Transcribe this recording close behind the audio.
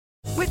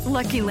With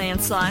Lucky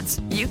Land Slots,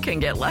 you can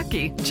get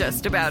lucky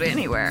just about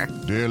anywhere.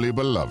 Dearly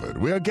beloved,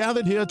 we are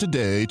gathered here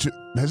today to...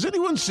 Has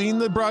anyone seen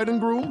the bride and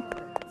groom?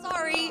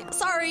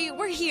 Sorry,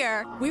 we're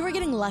here. We were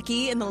getting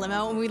lucky in the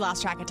limo and we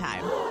lost track of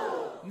time.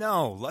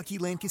 No, Lucky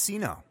Land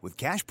Casino, with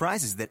cash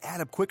prizes that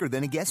add up quicker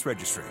than a guest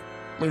registry.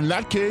 In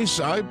that case,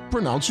 I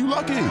pronounce you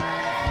lucky.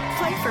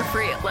 Play for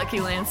free at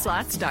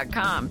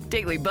LuckyLandSlots.com.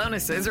 Daily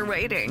bonuses are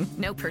waiting.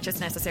 No purchase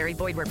necessary.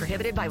 Void where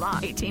prohibited by law.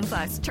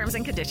 18+. Terms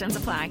and conditions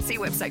apply. See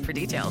website for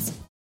details.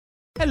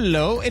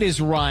 Hello, it is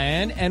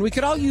Ryan, and we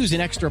could all use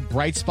an extra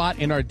bright spot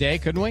in our day,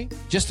 couldn't we?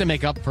 Just to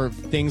make up for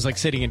things like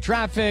sitting in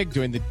traffic,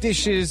 doing the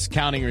dishes,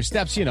 counting your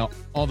steps, you know,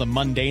 all the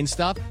mundane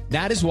stuff.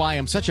 That is why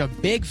I'm such a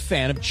big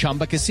fan of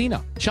Chumba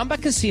Casino. Chumba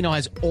Casino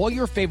has all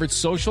your favorite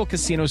social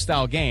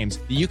casino-style games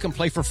that you can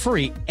play for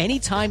free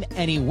anytime,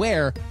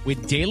 anywhere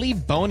with daily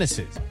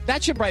bonuses.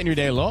 That should brighten your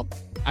day a little.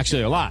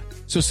 Actually, a lot.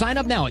 So sign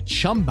up now at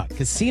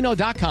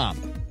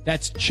ChumbaCasino.com.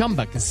 That's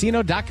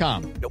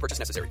ChumbaCasino.com. No purchase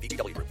necessary.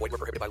 VGW Group. Void where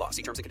prohibited by law.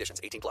 See terms and conditions.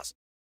 18+.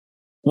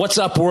 What's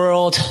up,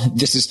 world?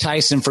 This is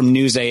Tyson from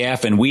News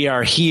AF, and we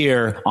are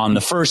here on the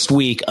first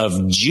week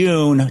of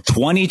June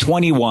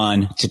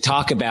 2021 to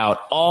talk about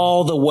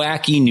all the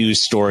wacky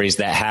news stories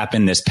that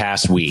happened this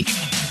past week.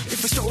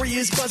 If the story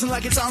is buzzing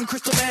like it's on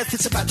crystal meth,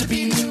 it's about to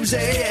be News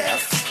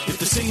AF. If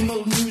the same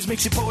old news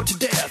makes you bored to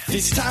death,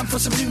 it's time for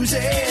some News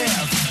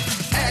AF.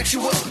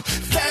 Actual,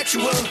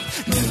 factual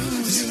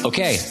news.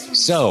 Okay,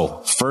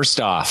 so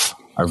first off,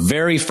 our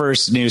very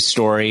first news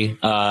story.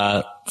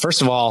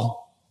 First of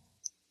all,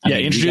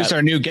 introduce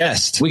our new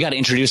guest. We got to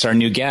introduce our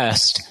new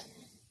guest,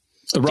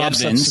 the Rob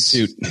Devins.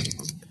 Substitute.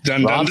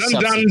 Dun, dun, dun,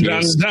 dun,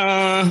 dun,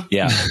 dun.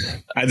 Yeah.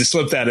 I had to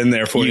slip that in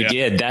there for you. You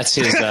did. That's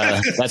his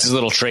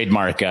little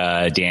trademark,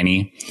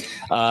 Danny.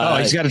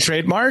 He's got a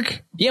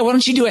trademark? Yeah. Why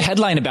don't you do a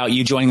headline about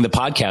you joining the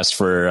podcast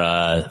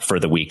for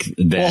the week?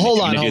 Then, well, hold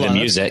on. The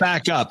music.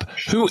 Let's back up.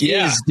 Who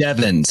is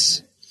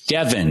Devins?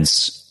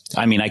 Devins.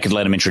 I mean, I could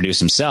let him introduce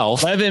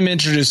himself. Let him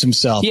introduce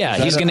himself. Yeah.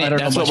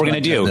 That's what we're going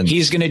to do. Devins.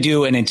 He's going to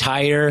do an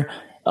entire,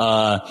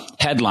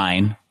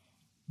 headline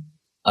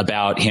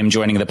about him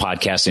joining the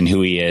podcast and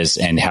who he is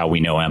and how we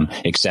know him,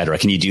 etc.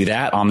 Can you do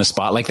that on the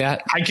spot like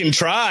that? I can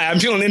try. I'm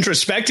feeling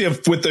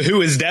introspective with the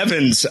who is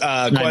Devins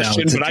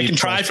question, but I can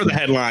try for the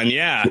headline.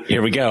 Yeah.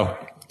 Here we go.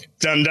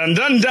 Dun, dun,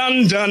 dun,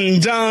 dun, dun,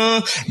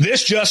 dun.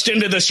 This just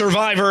into the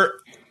Survivor.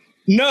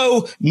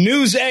 No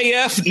News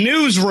AF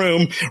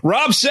newsroom.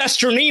 Rob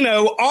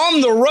Cesternino on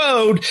the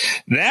road.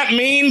 That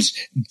means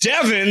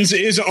Devins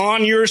is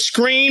on your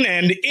screen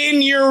and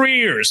in your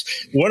ears.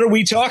 What are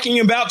we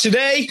talking about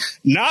today?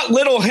 Not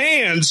little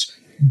hands,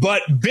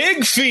 but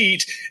big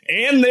feet.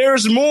 And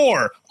there's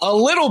more. A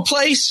little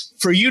place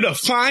for you to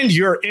find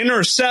your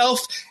inner self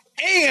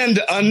and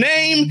a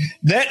name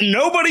that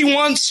nobody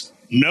wants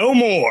no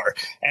more.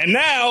 And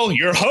now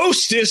your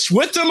hostess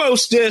with the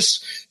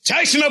mostess,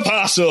 Tyson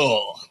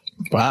Apostle.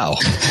 Wow.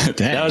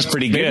 That was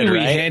pretty good, Maybe we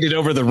right? handed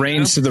over the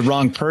reins to the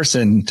wrong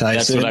person, Tyson.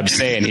 That's what I'm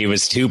saying. He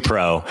was too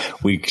pro.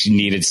 We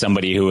needed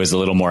somebody who was a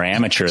little more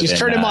amateur. Just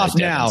turn him off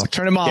now.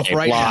 Turn him off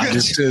right now.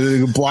 Just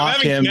block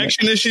I'm having him.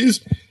 connection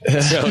issues.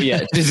 So,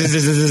 yeah.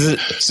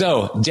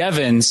 So,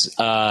 Devins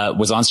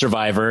was on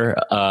Survivor.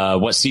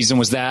 What season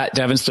was that?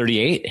 Devins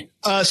 38?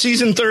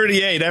 Season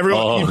 38.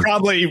 Everyone, you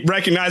probably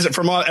recognize it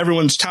from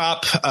everyone's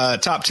top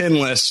 10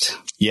 list.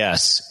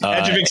 Yes.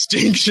 Edge of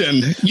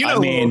Extinction. You know a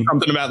little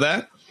something about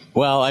that.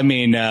 Well, I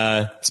mean,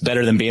 it's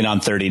better than being on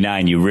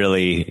 39. You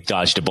really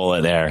dodged a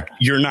bullet there.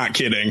 You're not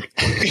kidding.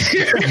 I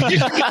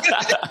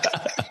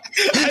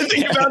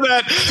think about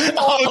that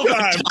all the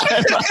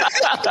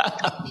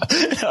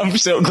time. I'm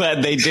so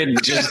glad they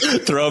didn't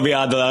just throw me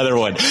on the other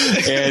one.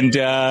 And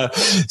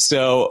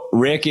so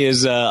Rick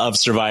is of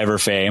Survivor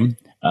fame.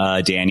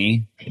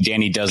 Danny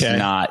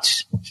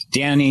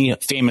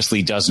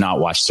famously does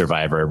not watch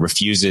Survivor,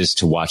 refuses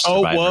to watch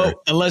Survivor. Oh, well,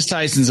 unless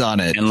Tyson's on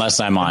it.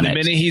 Unless I'm on it. The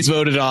minute he's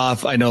voted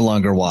off, I no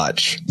longer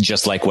watch.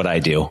 Just like what I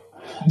do.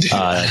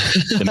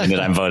 The minute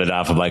I'm voted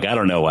off, I'm like, I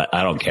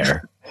don't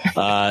care.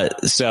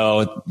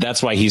 So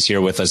that's why he's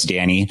here with us,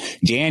 Danny.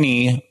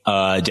 Danny,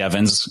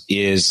 Devins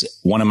is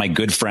one of my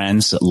good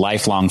friends,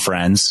 lifelong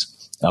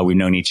friends. We've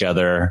known each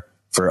other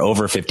for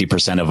over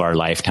 50% of our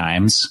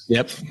lifetimes.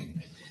 Yep.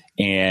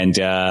 And,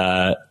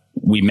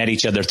 we met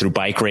each other through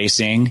bike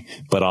racing,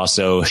 but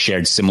also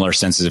shared similar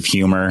senses of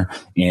humor.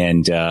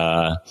 And,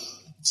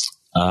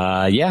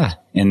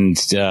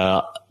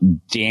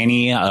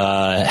 Danny,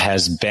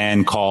 has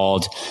been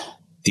called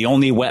the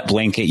only wet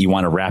blanket you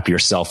want to wrap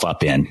yourself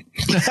up in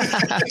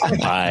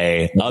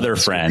by other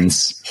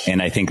friends.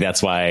 And I think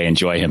that's why I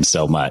enjoy him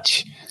so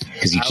much,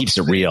 because he keeps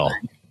it real.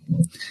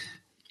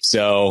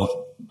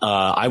 So,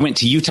 I went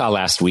to Utah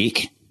last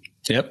week.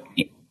 Yep.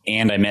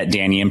 And I met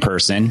Danny in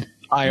person.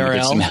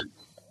 IRL.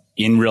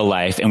 In real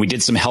life. And we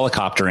did some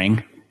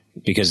helicoptering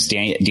because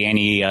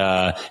Danny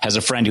has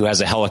a friend who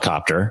has a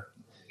helicopter,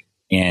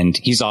 and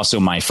he's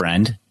also my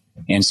friend.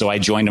 And so I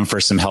joined him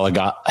for some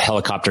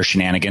helicopter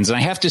shenanigans. And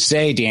I have to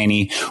say,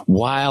 Danny,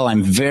 while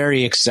I'm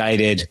very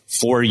excited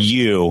for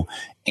you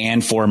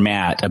and for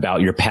Matt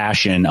about your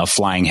passion of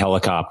flying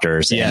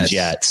helicopters and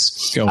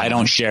jets. I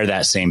don't share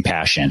that same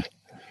passion.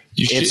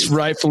 It's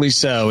rightfully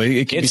so.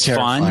 It can be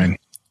terrifying. Fun.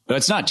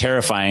 It's not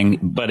terrifying,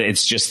 but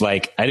it's just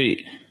like, I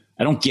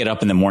don't get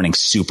up in the morning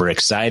super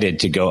excited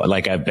to go.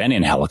 Like, I've been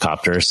in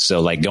helicopters,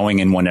 so like going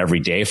in one every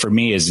day for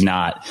me is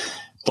not.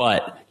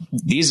 But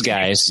these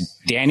guys,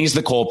 Danny's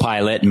the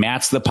co-pilot,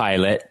 Matt's the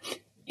pilot,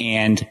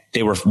 and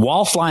they were,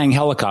 while flying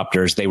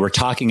helicopters, they were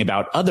talking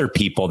about other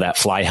people that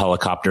fly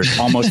helicopters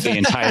almost the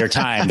entire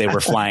time they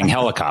were flying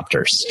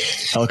helicopters.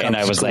 And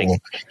I was like,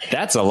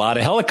 that's a lot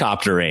of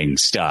helicoptering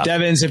stuff.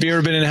 Devins, have you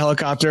ever been in a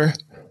helicopter?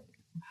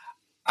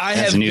 I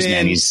have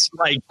been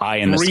like high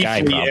in the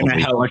sky, probably. In a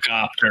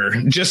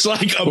helicopter, just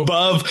like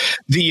above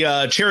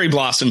the Cherry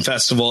Blossom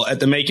Festival at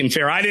the Macon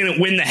Fair. I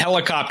didn't win the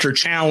helicopter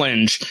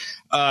challenge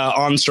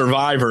on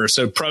Survivor,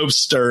 so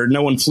Probst or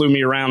no one flew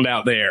me around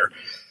out there.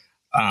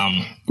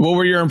 What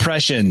were your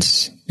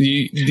impressions?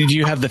 Did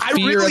you have the fear?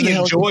 I really of the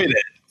enjoyed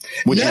it.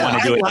 Would you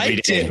want to do it every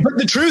day? But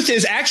the truth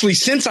is, actually,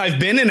 since I've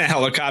been in a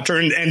helicopter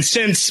and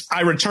since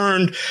I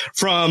returned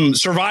from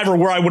Survivor,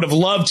 where I would have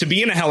loved to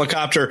be in a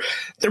helicopter,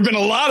 there have been a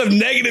lot of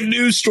negative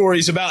news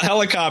stories about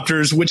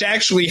helicopters, which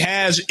actually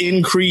has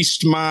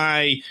increased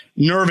my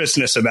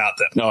nervousness about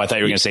them. No, I thought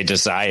you were going to say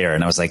desire,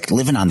 and I was like,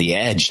 living on the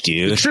edge,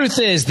 dude. The truth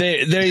is,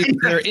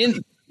 they're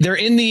in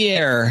the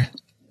air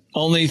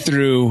only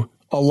through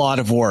a lot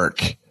of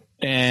work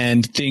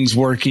and things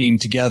working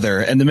together.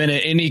 And the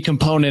minute any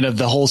component of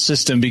the whole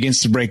system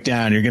begins to break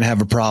down, you're going to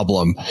have a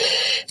problem.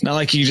 Not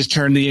like you just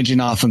turn the engine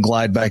off and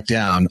glide back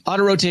down.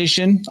 Auto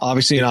rotation,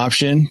 obviously an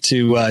option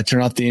to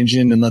turn off the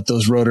engine and let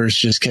those rotors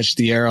just catch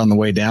the air on the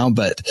way down.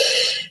 But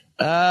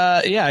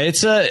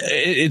it's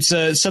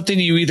something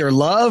you either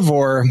love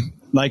or,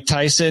 like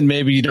Tyson,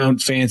 maybe you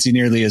don't fancy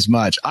nearly as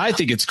much. I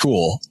think it's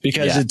cool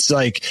because it's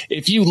like,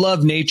 if you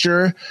love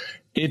nature,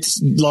 it's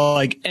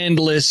like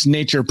endless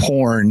nature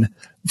porn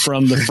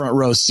from the front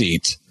row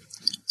seat.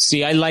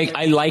 See, I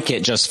like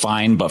it just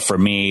fine. But for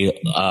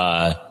me,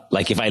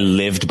 like if I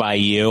lived by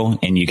you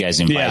and you guys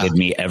invited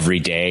me every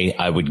day,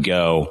 I would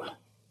go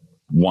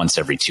once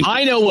every 2 weeks.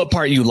 I know what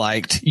part you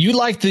liked. You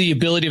liked the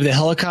ability of the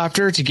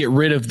helicopter to get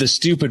rid of the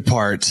stupid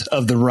part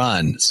of the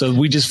run. So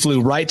we just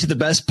flew right to the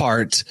best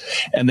part.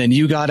 And then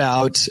you got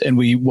out and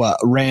we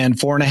ran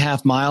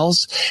 4.5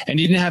 miles and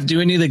you didn't have to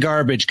do any of the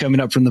garbage coming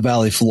up from the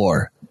valley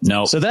floor.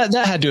 No. So that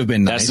had to have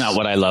been nice. That's not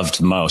what I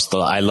loved most.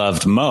 I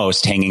loved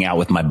most hanging out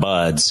with my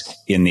buds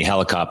in the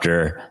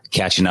helicopter,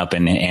 catching up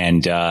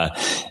and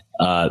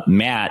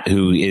Matt,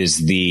 who is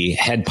the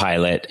head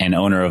pilot and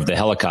owner of the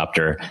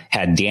helicopter,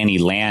 had Danny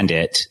land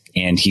it.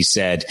 And he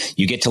said,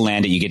 you get to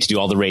land it. You get to do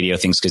all the radio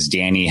things because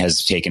Danny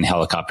has taken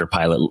helicopter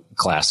pilot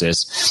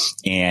classes.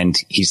 And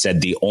he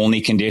said, the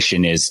only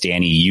condition is,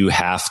 Danny, you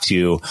have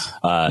to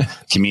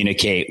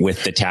communicate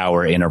with the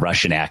tower in a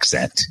Russian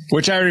accent.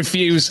 Which I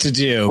refuse to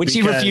do. Which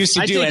he refused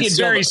to do. I take it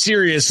very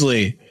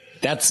seriously.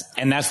 That's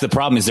the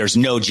problem is there's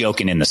no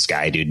joking in the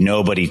sky, dude.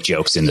 Nobody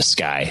jokes in the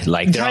sky.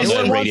 Like they're on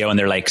the radio and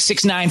they're like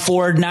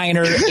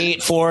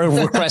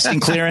 694-9er-84 requesting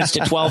clearance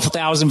to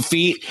 12,000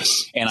 feet.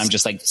 And I'm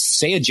just like,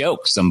 say a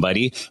joke,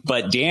 somebody.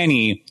 But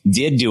Danny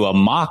did do a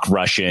mock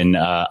Russian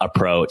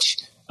approach,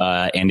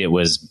 and it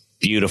was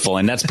beautiful.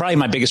 And that's probably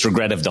my biggest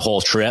regret of the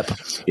whole trip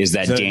is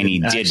that Danny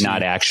did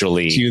not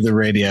actually cue the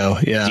radio.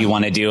 Yeah. Do you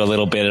want to do a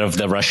little bit of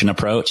the Russian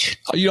approach?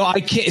 You know, I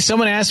can't,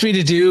 someone asked me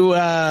to do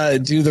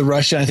the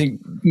Russian. I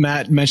think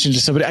Matt mentioned to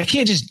somebody, I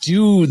can't just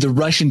do the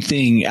Russian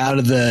thing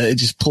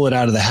just pull it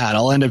out of the hat.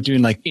 I'll end up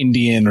doing like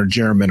Indian or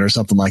German or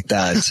something like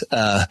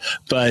that.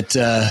 But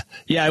it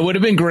would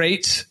have been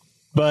great.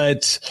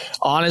 But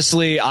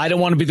honestly, I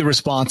don't want to be the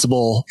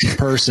responsible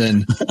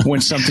person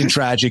when something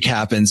tragic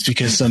happens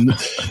because some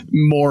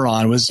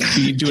moron was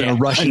doing a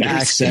Russian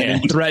accent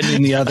and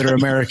threatening the other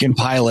American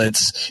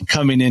pilots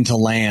coming into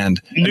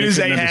land. News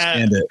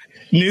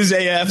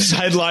AF's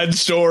headline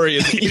story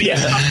is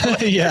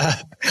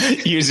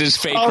uses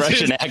fake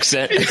Russian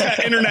accent.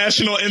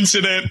 International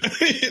incident.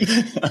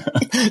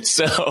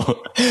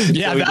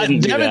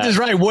 Devin is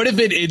right. What if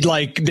it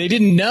like they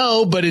didn't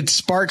know, but it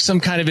sparked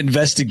some kind of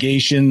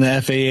investigation? The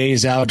FAA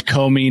is out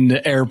combing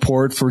the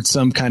airport for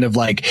some kind of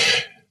like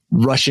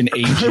Russian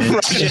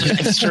agent.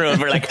 That's true.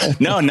 We're like,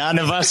 no, none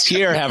of us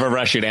here have a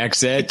Russian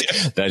accent.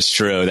 That's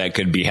true. That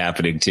could be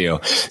happening too.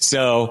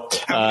 So,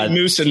 how many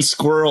moose and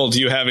squirrel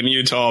do you have in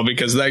Utah?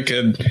 Because that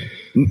could.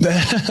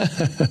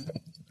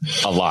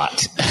 A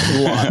lot.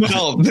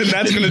 Well, then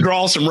that's going to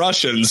draw some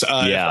Russians. If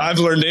I've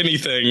learned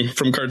anything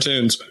from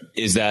cartoons.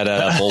 Is that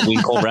a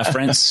Bullwinkle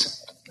reference?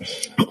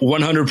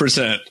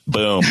 100%.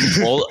 Boom.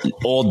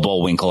 Old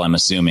Bullwinkle, I'm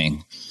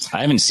assuming.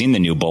 I haven't seen the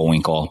new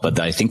Bullwinkle, but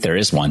I think there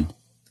is one.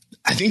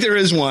 I think there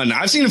is one.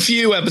 I've seen a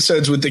few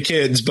episodes with the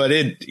kids, but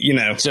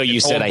So you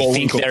said, I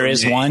think there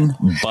is one,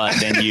 but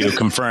then you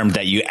confirmed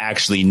that you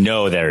actually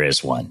know there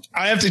is one.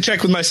 I have to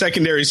check with my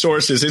secondary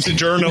sources. It's a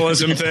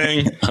journalism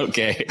thing.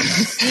 Okay.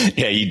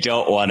 Yeah, you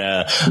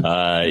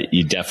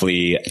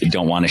definitely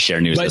don't want to share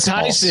news. But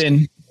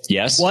Tyson,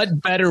 Yes.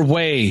 What better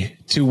way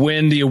to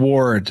win the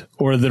award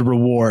or the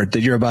reward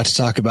that you're about to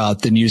talk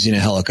about than using a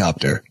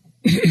helicopter?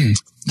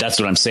 That's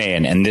what I'm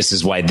saying. And this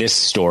is why this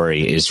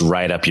story is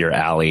right up your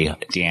alley,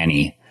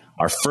 Danny.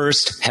 Our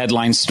first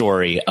headline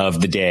story of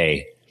the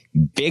day.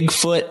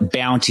 Bigfoot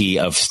bounty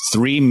of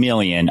 $3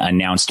 million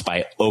announced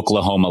by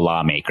Oklahoma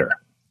lawmaker.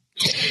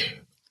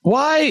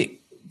 Why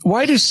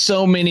do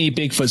so many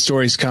Bigfoot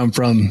stories come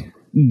from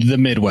the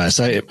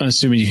Midwest? I'm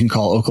assuming you can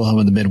call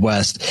Oklahoma the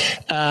Midwest.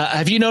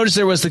 Have you noticed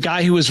there was the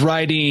guy who was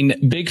writing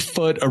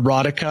Bigfoot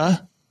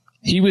erotica?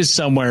 He was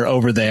somewhere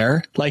over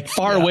there, like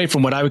far away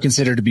from what I would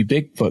consider to be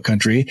Bigfoot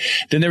country.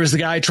 Then there was the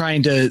guy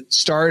trying to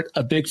start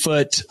a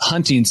Bigfoot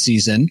hunting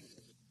season.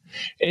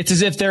 It's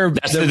as if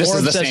this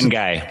is the same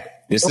guy.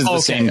 This is the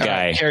same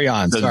guy. Right, carry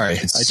on. Sorry.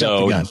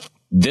 So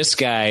this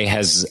guy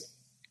has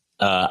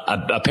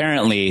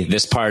apparently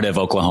this part of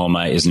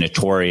Oklahoma is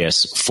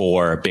notorious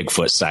for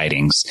Bigfoot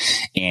sightings,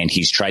 and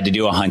he's tried to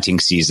do a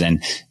hunting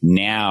season.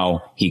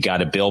 Now he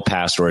got a bill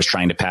passed, or is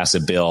trying to pass a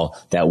bill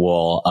that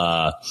will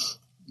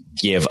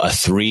give a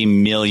 $3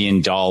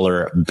 million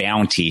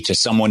bounty to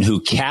someone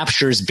who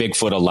captures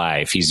Bigfoot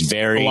alive. He's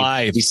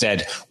he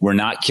said, we're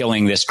not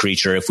killing this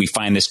creature. If we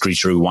find this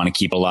creature, we want to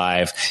keep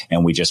alive,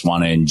 and we just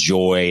want to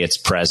enjoy its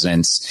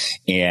presence.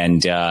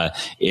 And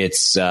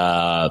it's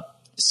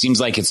seems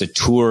like it's a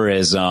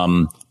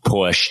tourism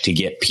push to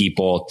get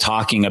people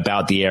talking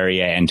about the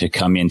area and to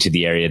come into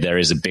the area. There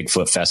is a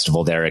Bigfoot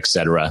festival there,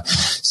 etc.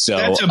 So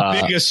that's a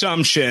big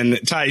assumption,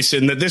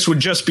 Tyson, that this would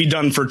just be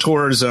done for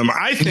tourism.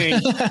 I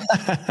think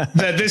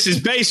that this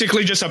is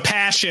basically just a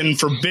passion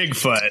for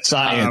Bigfoot.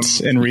 Science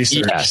and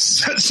research.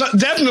 Yes.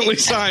 Definitely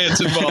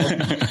science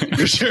involved,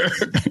 for sure.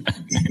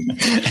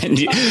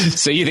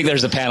 So you think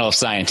there's a panel of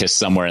scientists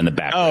somewhere in the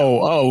background?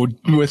 Oh,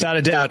 without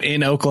a doubt.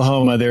 In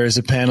Oklahoma, there is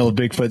a panel of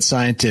Bigfoot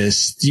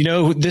scientists. You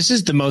know, this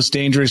is the most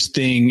dangerous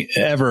thing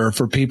ever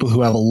for people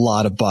who have a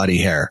lot of body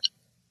hair.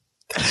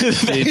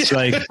 It's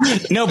like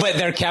no, but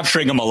they're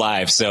capturing them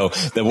alive. So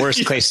the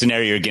worst case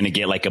scenario, you're going to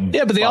get like a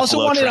but they also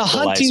wanted a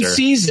hunting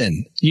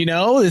season. You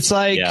know, it's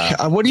like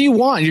what do you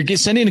want? You're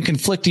sending a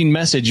conflicting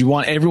message. You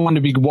want everyone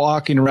to be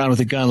walking around with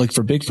a gun looking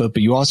for Bigfoot,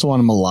 but you also want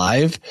them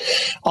alive.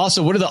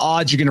 Also, what are the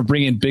odds you're going to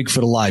bring in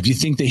Bigfoot alive? You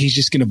think that he's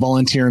just going to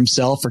volunteer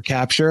himself for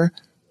capture?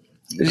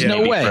 There's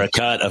no way for a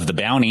cut of the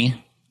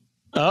bounty.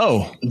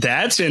 Oh,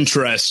 that's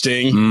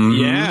interesting.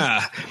 Mm-hmm.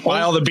 Yeah.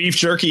 Buy all the beef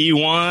jerky you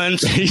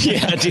want.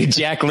 Yeah, dude,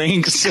 Jack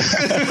Links.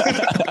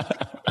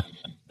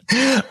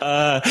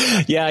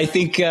 I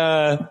think,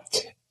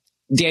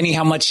 Danny,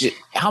 how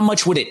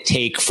much would it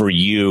take for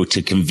you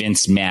to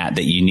convince Matt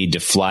that you need to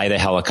fly the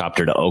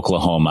helicopter to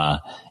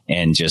Oklahoma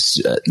and just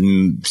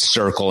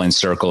circle and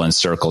circle and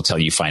circle till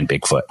you find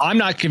Bigfoot? I'm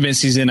not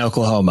convinced he's in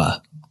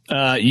Oklahoma.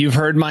 You've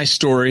heard my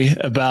story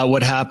about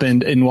what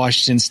happened in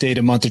Washington State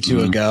a month or two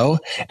ago.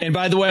 And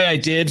by the way, I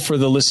did, for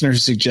the listener who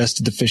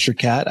suggested the Fisher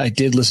Cat, I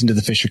did listen to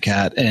the Fisher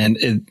Cat, and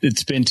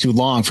it's been too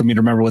long for me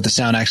to remember what the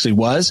sound actually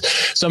was.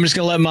 So I'm just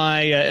going to let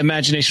my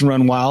imagination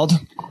run wild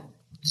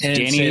and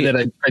say that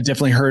I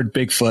definitely heard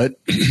Bigfoot.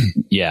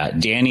 Yeah.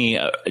 Danny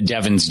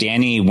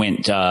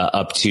went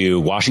up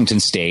to Washington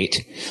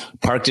State,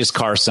 parked his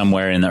car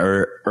somewhere in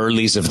the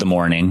earlies of the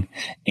morning,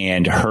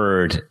 and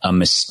heard a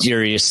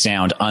mysterious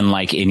sound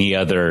unlike any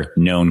other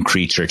known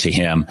creature to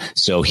him.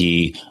 So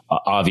he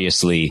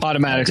obviously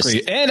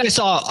automatically, and I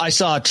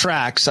saw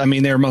tracks. I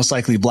mean, they were most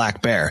likely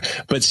black bear,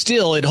 but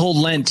still it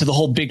lent to the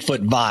whole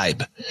Bigfoot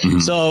vibe. Mm-hmm.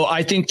 So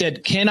I think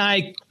that can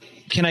I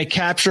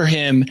capture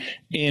him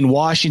in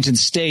Washington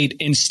State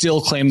and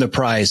still claim the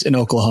prize in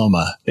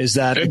Oklahoma? Is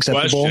that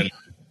acceptable? Question.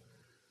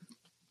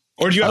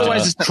 Or do you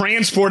otherwise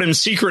transport him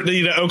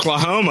secretly to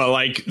Oklahoma,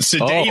 like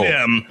sedate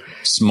him?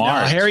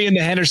 Smart. No, Harry and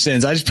the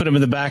Hendersons. I just put him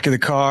in the back of the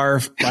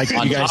car, like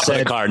on you guys top said.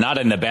 Of the car, not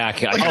in the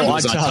back. Like, he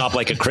was on top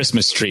like a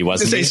Christmas tree,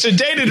 wasn't he?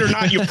 Sedated or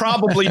not, you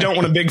probably don't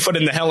want a Bigfoot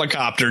in the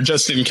helicopter,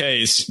 just in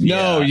case.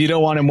 No, you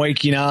don't want him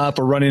waking up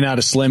or running out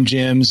of Slim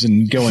Jims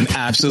and going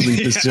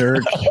absolutely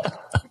berserk.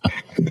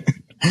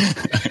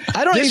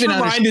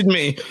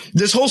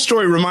 This whole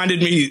story reminded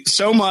me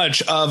so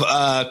much of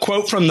a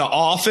quote from The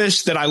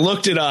Office that I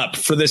looked it up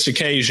for this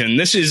occasion.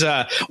 This is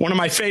one of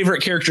my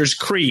favorite characters,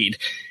 Creed.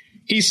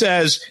 He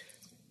says,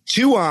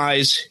 2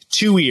 eyes,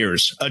 2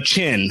 ears, a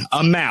chin,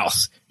 a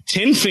mouth,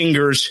 10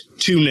 fingers,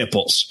 2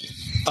 nipples,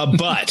 a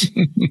butt,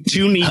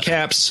 2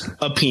 kneecaps,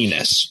 a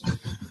penis.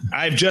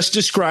 I've just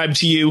described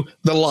to you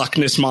the Loch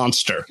Ness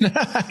Monster.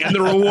 And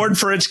the reward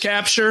for its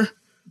capture?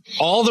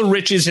 All the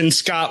riches in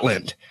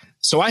Scotland.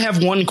 So I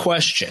have one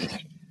question.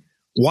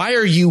 Why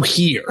are you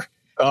here?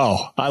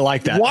 Oh, I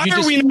like that. Why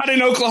are we not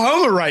in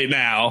Oklahoma right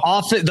now?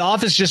 The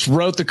Office just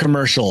wrote the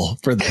commercial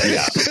for the.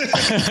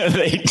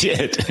 They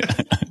did.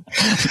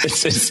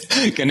 This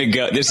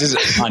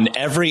is on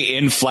every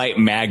in-flight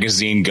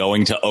magazine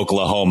going to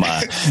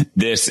Oklahoma.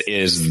 This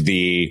is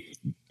the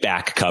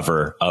back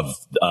cover of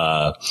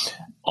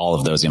all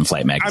of those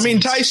in-flight magazines. I mean,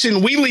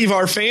 Tyson, we leave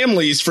our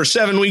families for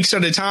 7 weeks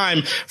at a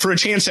time for a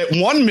chance at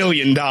 $1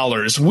 million.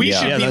 We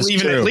should be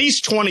leaving at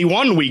least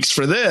 21 weeks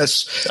for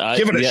this.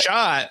 Give it a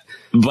shot.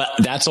 But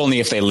that's only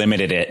if they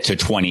limited it to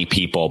 20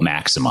 people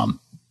maximum.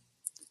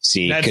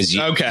 See, because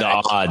the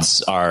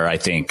odds are, I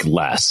think,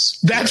 less.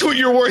 That's what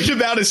you're worried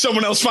about, is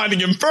someone else finding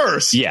him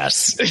first.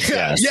 Yes.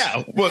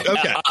 Yeah. Well,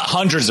 okay.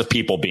 Hundreds of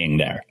people being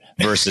there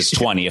versus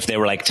 20. If they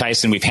were like,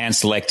 Tyson, we've hand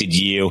selected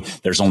you.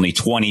 There's only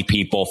 20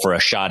 people for a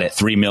shot at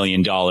 $3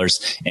 million.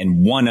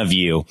 And one of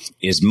you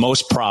is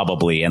most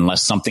probably,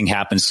 unless something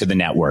happens to the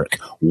network,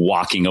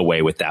 walking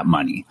away with that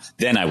money.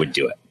 Then I would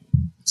do it.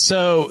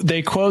 So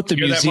they quote the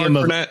Museum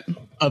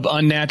of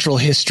Unnatural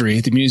History,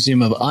 the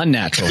Museum of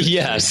Unnatural History.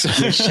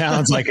 Yes. Which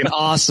sounds like an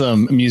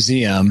awesome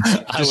museum.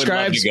 I would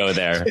love to go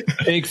there.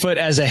 Bigfoot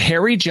as a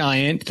hairy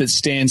giant that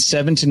stands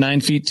 7 to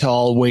 9 feet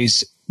tall,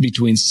 weighs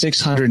between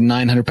 600 and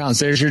 900 pounds.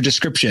 There's your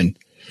description.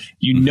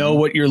 You know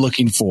what you're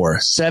looking for.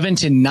 7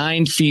 to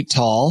 9 feet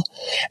tall.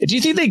 Do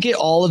you think they get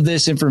all of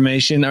this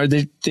information? Are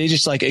they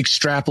just like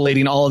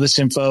extrapolating all of this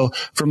info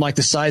from like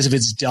the size of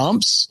its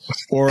dumps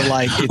or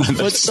like its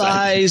foot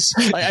size?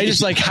 I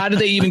just like, how do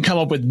they even come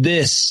up with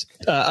this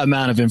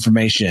amount of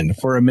information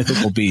for a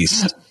mythical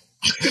beast?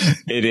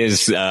 It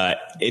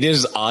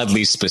is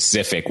oddly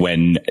specific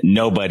when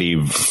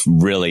nobody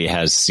really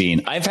has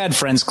seen. I've had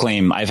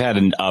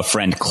a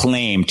friend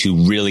claim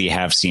to really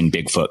have seen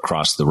Bigfoot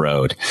cross the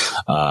road,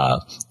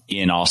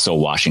 in also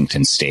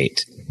Washington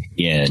State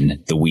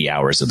in the wee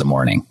hours of the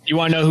morning. You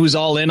want to know who's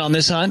all in on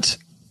this hunt?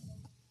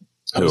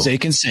 Who? Jose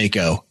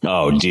Canseco.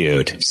 Oh,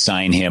 dude,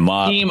 sign him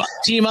up.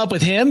 Team up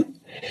with him.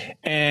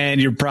 And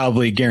you're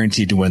probably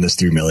guaranteed to win this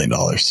 $3 million.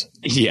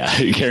 Yeah,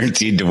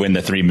 guaranteed to win the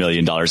 $3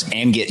 million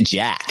and get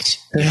jacked.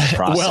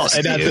 Well,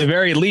 and at the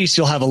very least,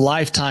 you'll have a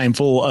lifetime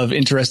full of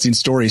interesting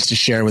stories to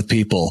share with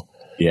people.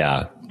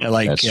 Yeah,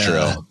 like that's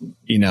true.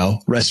 You know,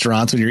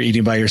 restaurants when you're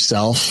eating by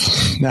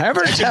yourself. Now,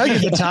 ever tell you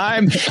the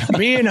time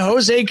me and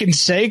Jose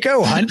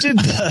Canseco hunted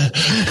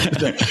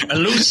the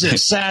elusive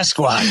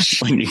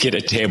Sasquatch? When you get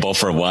a table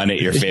for one at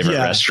your favorite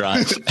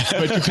restaurant.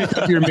 But you pick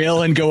up your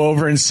meal and go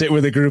over and sit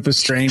with a group of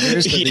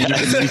strangers. But then you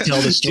can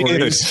retell the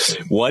stories.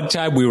 Dude, one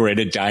time we were at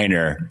a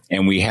diner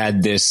and we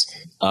had this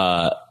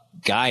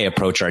guy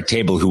approach our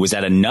table who was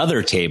at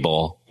another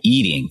table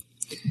eating.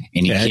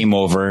 And he came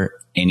over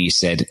and he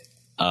said,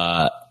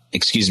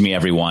 excuse me,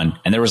 everyone.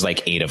 And there was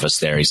like 8 of us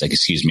there. He's like,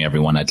 excuse me,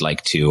 everyone. I'd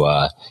like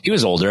to, he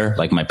was older,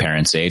 like my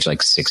parents' age,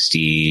 like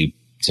 60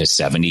 to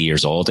 70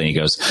 years old. And he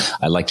goes,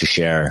 I'd like to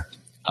share,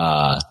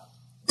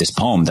 this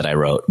poem that I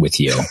wrote with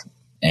you.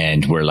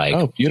 And we're like,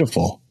 oh,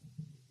 beautiful.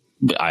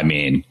 I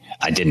mean,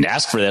 I didn't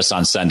ask for this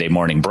on Sunday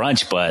morning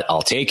brunch, but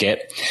I'll take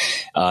it.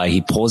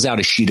 He pulls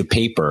out a sheet of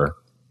paper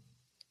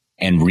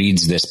and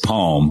reads this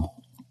poem.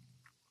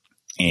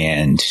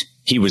 And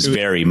he was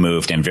very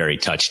moved and very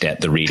touched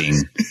at the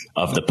reading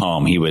of the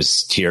poem. He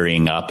was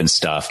tearing up and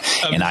stuff.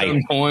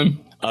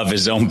 Of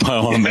his own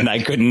poem. And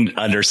I couldn't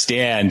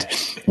understand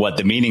what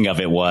the meaning of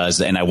it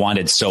was. And I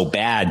wanted so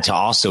bad to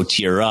also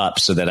tear up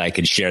so that I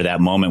could share that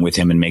moment with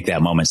him and make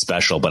that moment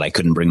special, but I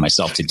couldn't bring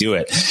myself to do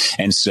it.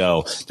 And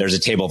so there's a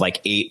table of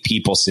like 8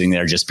 people sitting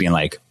there just being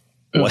like,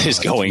 what is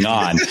going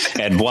on?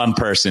 And one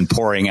person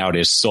pouring out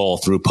his soul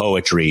through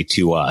poetry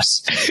to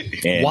us.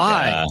 And,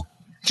 why?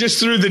 Just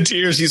through the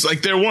tears, he's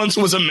like, there once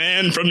was a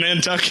man from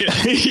Nantucket.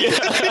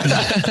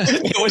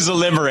 It was a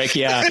limerick,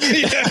 yeah.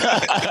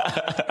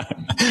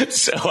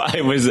 So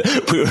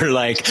we were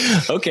like,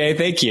 okay,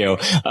 thank you.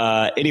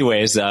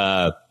 Anyways,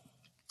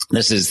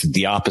 this is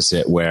the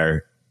opposite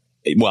where,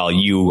 well,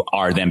 you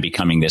are then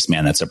becoming this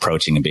man that's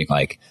approaching and being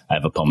like, I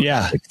have a poem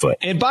about Bigfoot.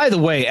 And by the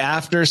way,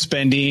 after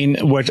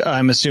spending what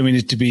I'm assuming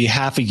it to be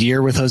half a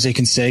year with Jose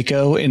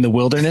Canseco in the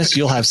wilderness,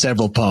 you'll have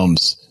several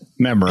poems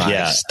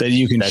memorized that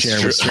you can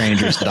share with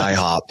strangers at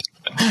IHOP.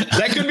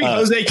 That could be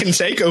Jose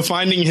Canseco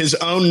finding his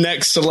own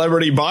next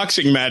celebrity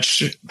boxing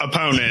match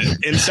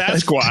opponent in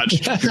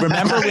Sasquatch.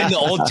 Remember when the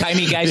old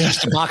timey guys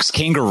used to box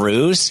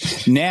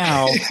kangaroos?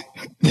 Now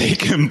they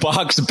can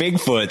box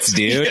Bigfoots,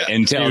 dude.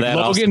 Until that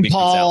Logan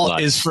Paul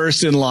is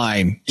first in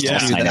line. Yeah,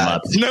 sign him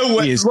up. No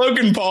way.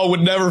 Logan Paul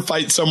would never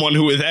fight someone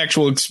who with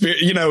actual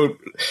experience. You know,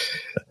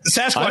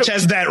 Sasquatch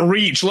has that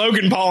reach.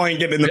 Logan Paul ain't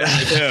getting in the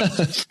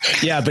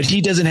back. Yeah, but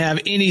he doesn't have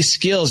any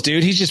skills,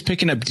 dude. He's just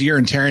picking up deer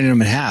and tearing them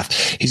in half.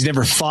 He's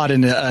never fought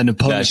an opponent.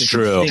 That's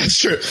true. That's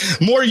true.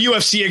 More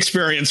UFC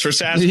experience for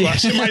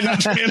Sasquatch. It might not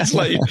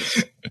translate.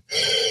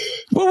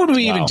 What would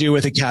we even do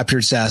with a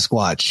captured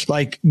Sasquatch?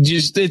 Like,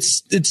 just it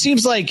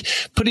seems like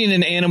putting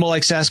an animal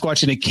like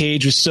Sasquatch in a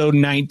cage was so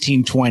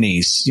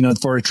 1920s, you know,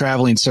 for a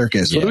traveling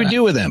circus. What do we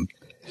do with him?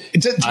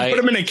 Do you put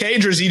him in a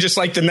cage, or is he just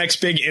like the next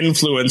big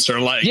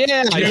influencer? Like,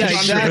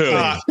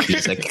 exactly.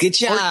 He's like, good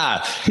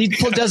job. He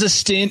does a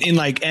stint in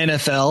like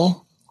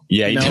NFL.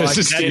 Yeah, he does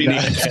a stint in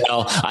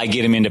NFL. I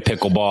get him into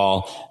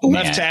pickleball.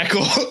 Left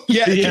tackle.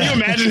 Yeah, can you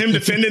imagine him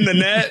defending the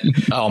net?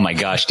 Oh my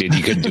gosh, dude,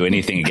 you couldn't do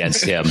anything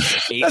against him.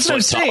 8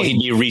 foot tall, he'd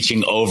be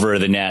reaching over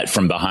the net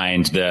from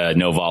behind the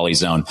no volley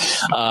zone.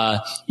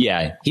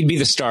 Yeah, he'd be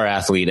the star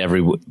athlete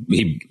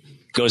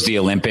goes to the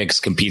Olympics,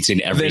 competes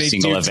in every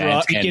single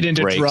event. He get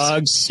into breaks.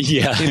 drugs.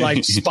 Yeah. He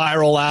like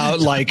spiral out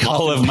like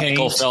all of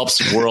Michael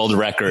Phelps' world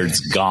records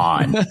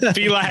gone.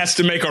 Fila has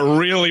to make a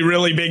really,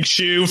 really big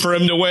shoe for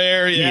him to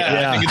wear.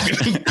 Yeah.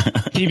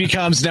 He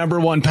becomes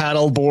 #1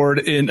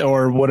 paddleboard in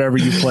or whatever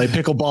you play,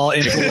 pickleball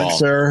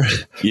influencer.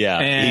 Yeah.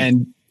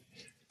 And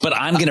but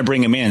I'm going to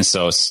bring him in.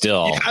 So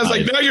still, I was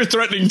like, now you're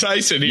threatening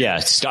Tyson. Yeah.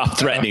 Stop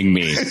threatening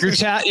me.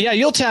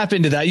 You'll tap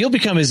into that. You'll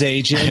become his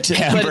agent.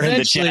 Amber in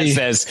the chat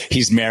says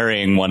he's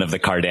marrying one of the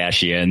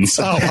Kardashians.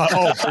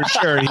 Oh, for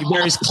sure. He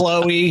marries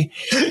Khloe.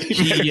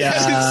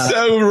 That's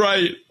so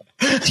right.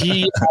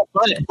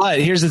 But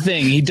here's the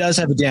thing. He does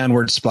have a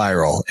downward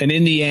spiral. And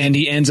in the end,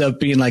 he ends up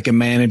being like a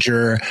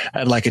manager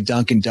at like a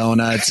Dunkin'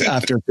 Donuts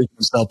after picking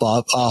himself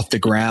off the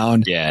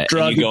ground. Yeah.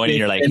 And you go in and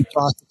you're like,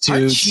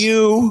 prostitutes.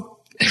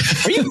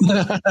 Are you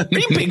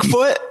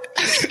Bigfoot?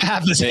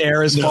 Half his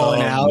hair is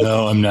falling out.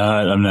 No, I'm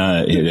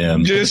not.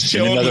 Just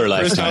chilling with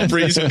Chris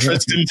Humphries and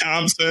Tristan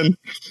Thompson,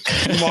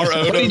 Lamar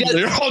Odom.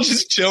 They're all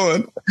just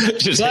chilling.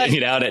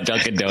 Hanging out at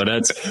Dunkin'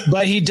 Donuts.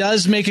 But he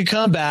does make a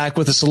comeback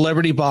with a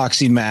celebrity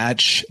boxing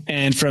match.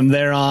 And from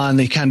there on,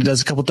 he kind of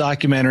does a couple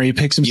documentary. He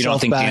picks himself You don't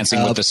think back Dancing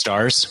up. with the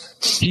Stars?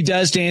 He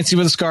does Dancing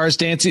with the Stars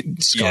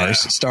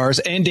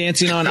and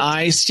Dancing on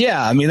Ice.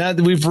 Yeah. I mean,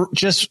 that we've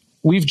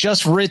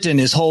just written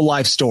his whole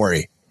life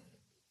story.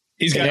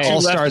 He's got two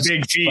left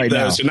big feet,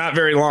 though, so not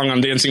very long on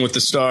Dancing with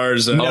the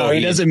Stars. No, he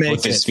doesn't make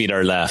it. His feet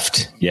are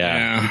left.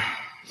 Yeah.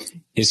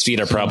 His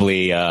feet are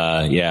probably,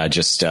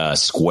 just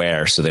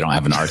square, so they don't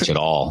have an arch at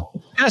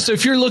all. Yeah, so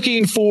if you're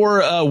looking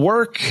for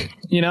work,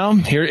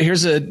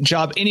 here's a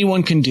job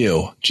anyone can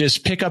do.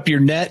 Just pick up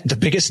your net, the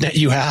biggest net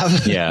you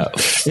have. Yeah.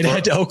 And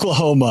head to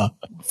Oklahoma.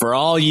 For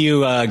all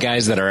you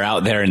guys that are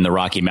out there in the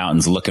Rocky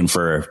Mountains looking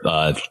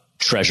for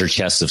treasure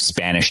chests of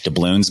Spanish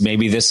doubloons,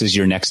 maybe this is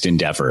your next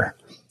endeavor.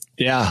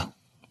 Yeah.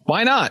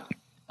 Why not?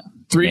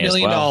 $3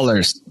 million.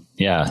 Well.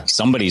 Yeah.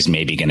 Somebody's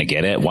maybe going to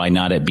get it. Why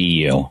not it be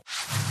you?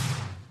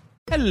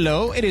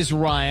 Hello, it is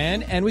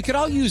Ryan, and we could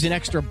all use an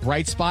extra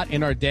bright spot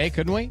in our day,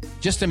 couldn't we?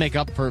 Just to make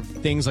up for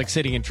things like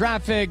sitting in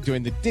traffic,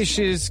 doing the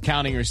dishes,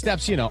 counting your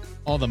steps,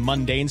 all the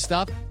mundane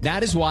stuff.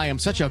 That is why I'm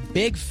such a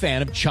big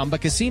fan of Chumba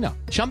Casino.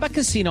 Chumba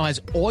Casino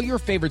has all your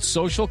favorite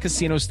social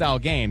casino style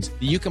games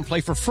that you can play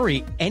for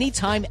free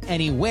anytime,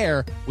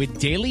 anywhere with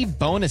daily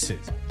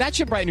bonuses. That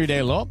should brighten your day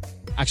a little.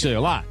 Actually,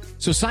 a lot.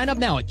 So sign up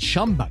now at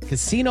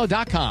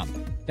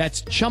ChumbaCasino.com.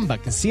 That's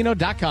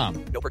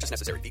ChumbaCasino.com. No purchase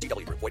necessary.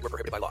 VGW Group. Void where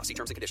prohibited by law. See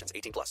terms and conditions.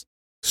 18+.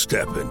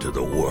 Step into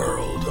the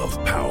world of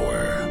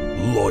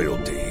power,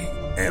 loyalty,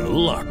 and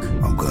luck.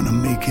 I'm gonna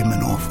make him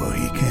an offer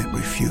he can't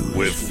refuse.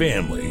 With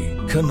family,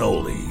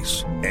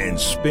 cannolis, and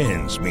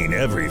spins mean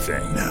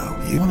everything.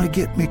 Now, you wanna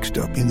get mixed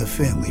up in the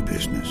family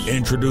business.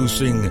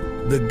 Introducing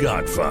The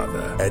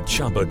Godfather at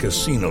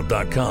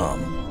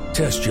ChumbaCasino.com.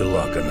 Test your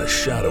luck in the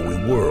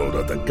shadowy world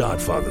of The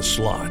Godfather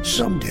slot.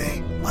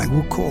 Someday, I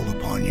will call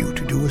upon you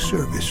to do a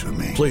service for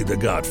me. Play The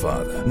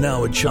Godfather,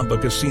 now at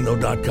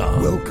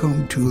ChumbaCasino.com.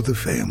 Welcome to the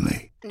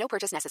family. No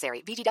purchase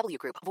necessary. VGW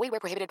Group. Void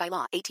where prohibited by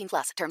law.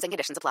 18+. Terms and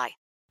conditions apply.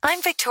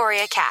 I'm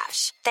Victoria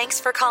Cash.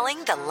 Thanks for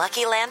calling the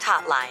Lucky Land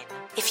Hotline.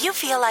 If you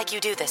feel like you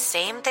do the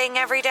same thing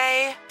every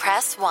day,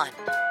 press 1.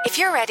 If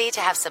you're ready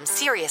to have some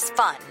serious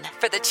fun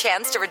for the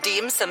chance to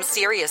redeem some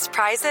serious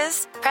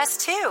prizes, press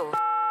 2.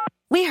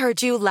 We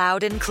heard you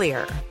loud and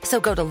clear.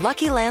 So go to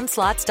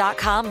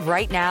LuckyLandSlots.com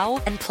right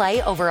now and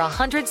play over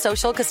 100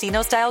 social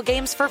casino-style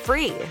games for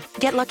free.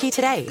 Get lucky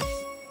today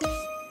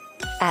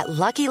at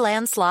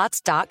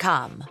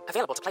LuckyLandSlots.com.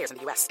 Available to players in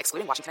the U.S.,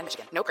 excluding Washington and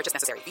Michigan. No purchase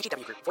necessary.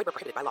 VGW Group. Void where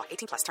prohibited by law.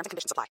 18+. Terms and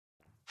conditions apply.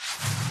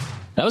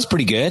 That was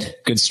pretty good.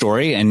 Good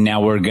story. And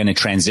now we're going to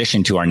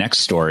transition to our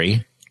next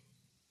story.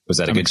 Was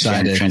that a good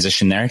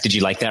transition there? Did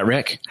you like that,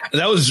 Rick?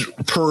 That was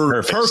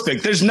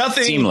perfect. There's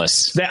nothing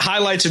seamless that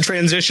highlights a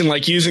transition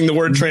like using the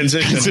word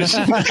transition.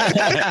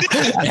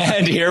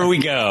 And here we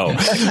go.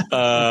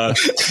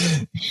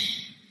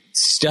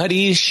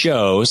 Study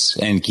shows,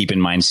 and keep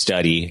in mind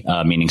study,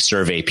 meaning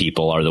survey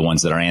people are the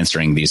ones that are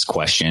answering these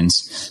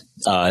questions.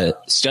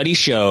 Study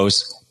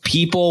shows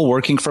people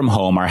working from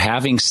home are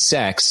having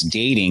sex,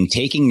 dating,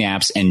 taking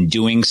naps, and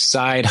doing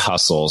side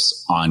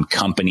hustles on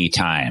company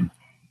time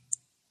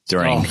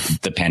during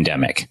the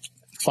pandemic.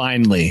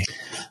 Finally.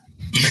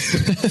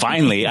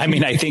 I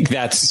mean, I think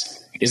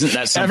isn't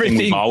that something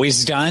we've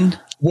always done?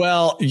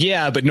 Well,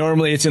 yeah, but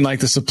normally it's in like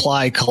the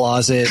supply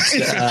closet.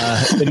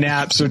 The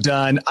naps are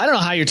done. I don't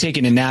know how you're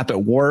taking a nap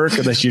at work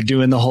unless you're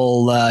doing the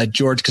whole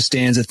George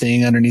Costanza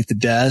thing underneath the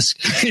desk.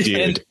 Dude.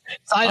 And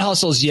side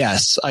hustles,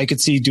 yes. I could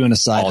see doing a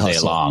side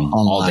hustle.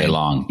 All day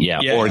long. Yeah.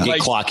 Or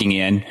clocking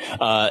in.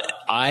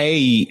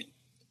 I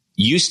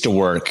used to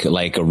work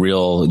like a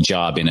real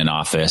job in an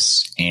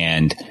office.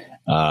 And,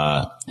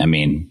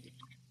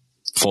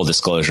 full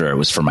disclosure, it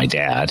was for my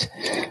dad,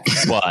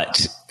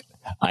 but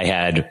I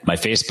had my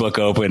Facebook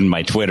open,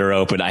 my Twitter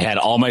open. I had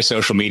all my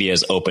social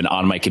medias open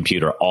on my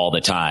computer all the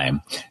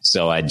time.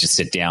 So I'd just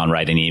sit down,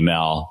 write an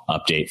email,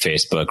 update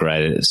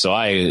Facebook, So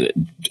I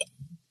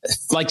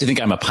like to think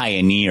I'm a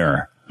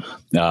pioneer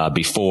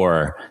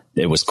before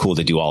it was cool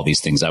to do all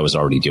these things. I was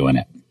already doing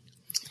it.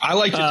 I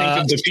like to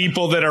think of the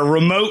people that are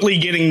remotely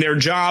getting their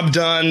job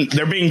done.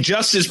 They're being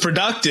just as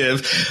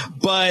productive,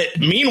 but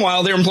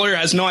meanwhile, their employer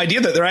has no idea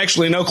that they're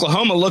actually in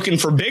Oklahoma looking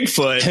for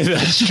Bigfoot.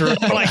 That's true.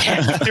 Like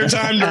half their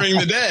time during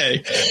the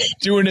day,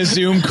 doing a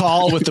Zoom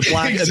call with the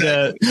black,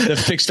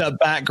 the fixed up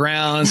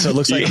background, so it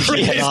looks like he's from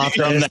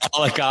the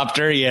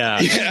helicopter.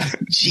 Yeah.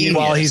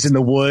 Meanwhile, he's in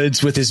the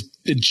woods with his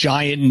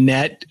giant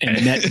net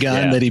and net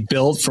gun that he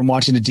built from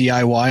watching the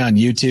DIY on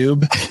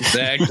YouTube.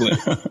 Exactly.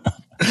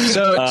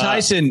 So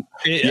Tyson,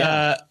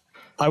 I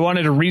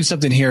wanted to read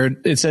something here.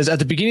 It says, at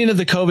the beginning of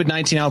the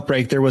COVID-19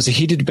 outbreak, there was a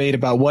heated debate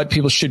about what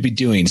people should be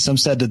doing. Some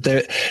said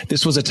that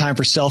this was a time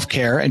for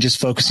self-care and just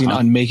focusing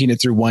on making it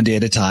through one day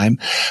at a time.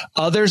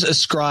 Others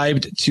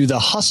ascribed to the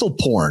hustle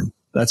porn.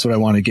 That's what I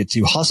want to get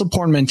to. Hustle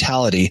porn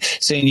mentality,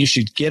 saying you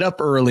should get up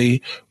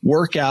early,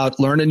 work out,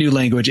 learn a new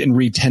language, and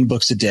read 10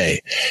 books a day.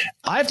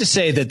 I have to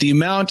say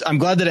that I'm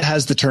glad that it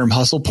has the term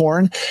hustle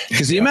porn,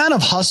 because the amount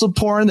of hustle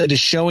porn that is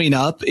showing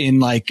up in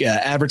like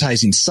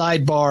advertising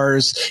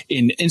sidebars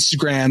in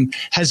Instagram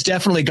has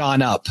definitely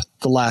gone up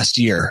the last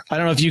year. I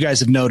don't know if you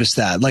guys have noticed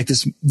that, like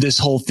this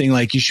whole thing,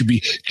 like you should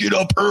be get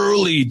up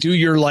early, do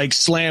your like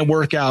slam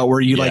workout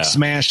where you like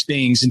smash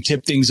things and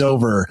tip things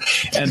over,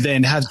 and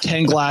then have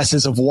 10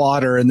 glasses of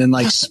water and then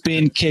like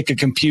spin kick a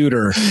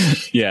computer.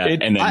 Yeah.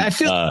 And then I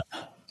feel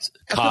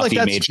coffee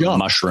like made from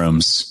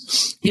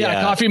mushrooms.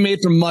 Yeah, coffee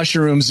made from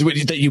mushrooms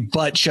that you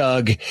butt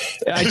chug.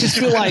 I just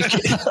feel like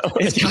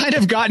it's kind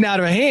of gotten out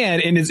of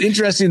hand, and it's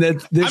interesting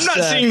that this. I'm not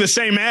seeing the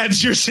same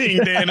ads you're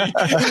seeing, Danny.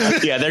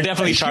 Yeah, they're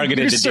definitely targeted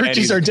your to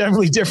searches Danny. are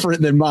definitely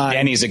different than mine.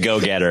 Danny's a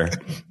go-getter.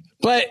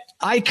 But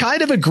I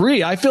kind of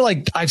agree. I feel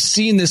like I've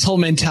seen this whole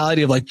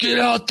mentality of like, get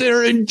out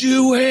there and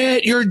do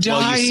it. You're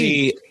dying. Well, you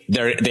see,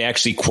 they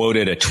actually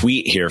quoted a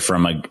tweet here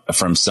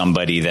from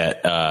somebody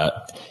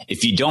that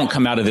if you don't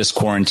come out of this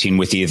quarantine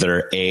with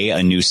either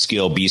a new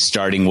skill, B,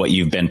 starting what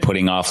you've been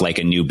putting off like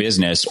a new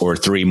business, or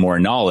 3, more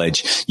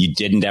knowledge, you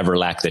didn't ever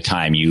lack the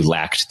time. You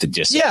lacked the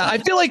discipline. Yeah, I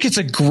feel like it's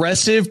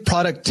aggressive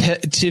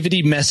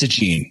productivity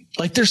messaging.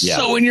 Like they're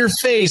so in your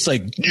face,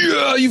 like,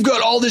 yeah, you've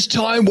got all this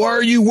time. Why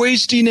are you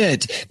wasting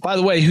it? By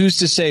the way, who's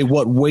to say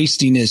what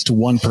wasting is to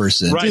one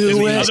person? Right.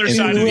 The other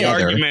side of the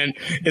argument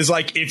is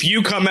like, if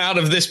you come out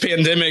of this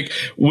pandemic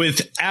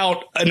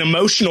without an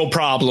emotional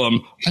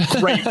problem,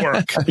 great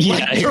work.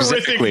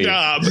 Terrific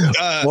job.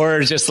 Or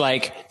just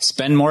like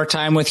spend more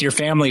time with your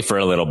family for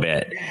a little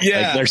bit.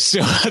 Yeah. Like,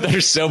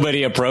 there's so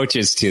many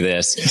approaches to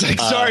this. It's like,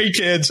 sorry,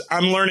 kids,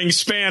 I'm learning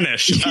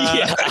Spanish.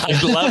 Yeah,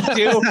 I'd love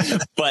to.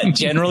 But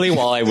generally,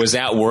 while I was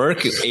at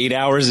work 8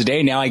 hours a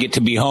day, now I get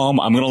to be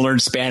home. I'm going to learn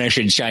Spanish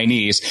and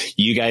Chinese.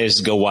 You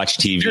guys go watch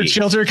TV. Your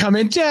children come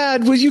in,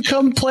 Dad, will you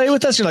come play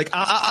with us? You're like,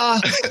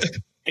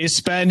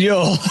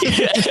 Espanol.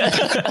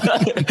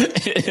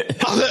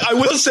 I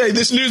will say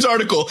this news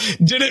article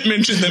didn't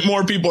mention that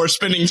more people are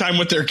spending time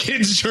with their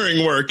kids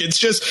during work. It's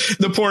just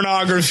the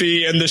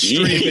pornography and the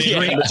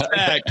streaming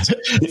effect.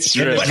 It's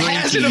true. But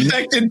has it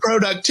affected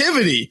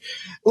productivity?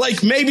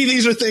 Like maybe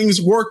these are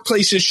things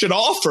workplaces should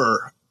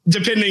offer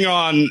depending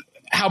on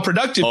how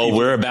productive. Oh,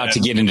 we're about to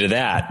get into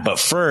that. But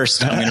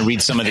first, I'm going to read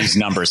some of these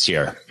numbers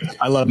here.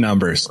 I love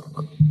numbers.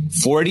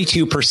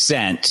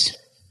 42%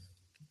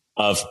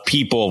 of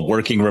people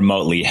working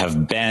remotely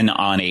have been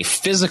on a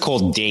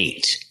physical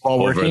date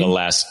over the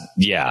last.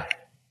 Yeah.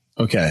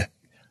 Okay.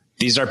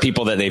 These are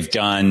people that they've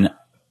done.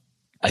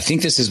 I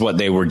think this is what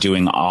they were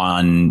doing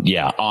on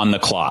the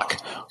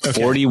clock.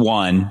 Okay.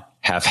 41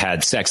 have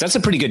had sex. That's a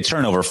pretty good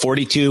turnover.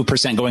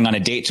 42% going on a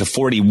date to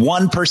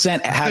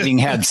 41% having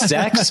had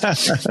sex.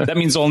 That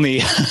means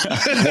only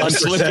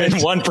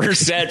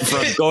 1%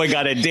 from going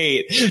on a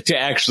date to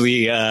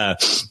actually,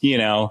 if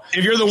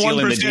you're the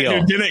 1%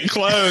 who didn't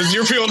close,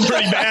 you're feeling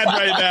pretty bad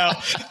right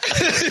now.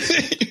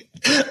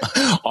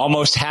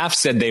 Almost half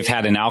said they've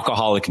had an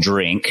alcoholic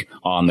drink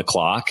on the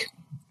clock.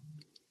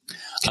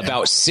 Okay.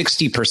 About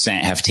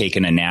 60% have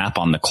taken a nap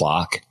on the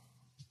clock.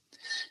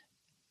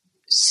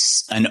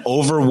 An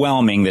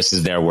overwhelming, this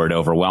is their word,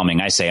 overwhelming.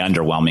 I say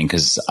underwhelming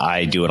because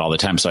I do it all the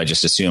time. So I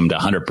just assumed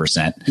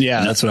 100%.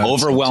 Yeah, that's what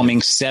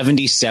overwhelming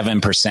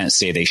 77%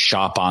 say they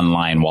shop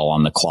online while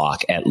on the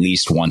clock at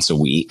least once a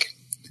week.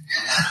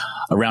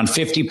 Around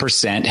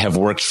 50% have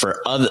worked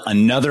for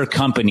another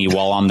company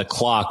while on the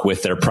clock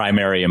with their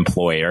primary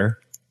employer.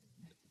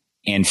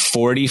 And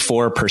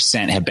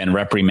 44% have been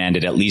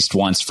reprimanded at least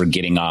once for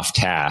getting off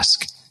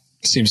task.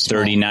 Seems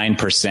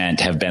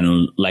 39% have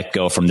been let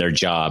go from their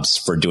jobs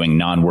for doing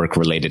non-work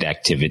related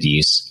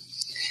activities.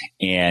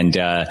 And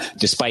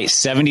despite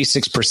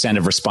 76%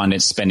 of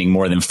respondents spending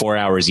more than 4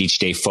 hours each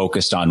day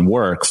focused on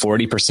work,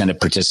 40% of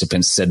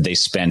participants said they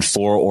spend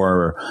 4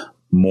 or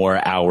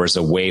more hours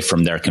away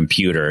from their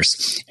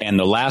computers. And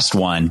the last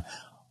one,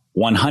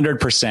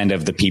 100%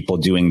 of the people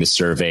doing the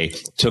survey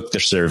took the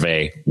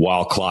survey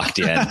while clocked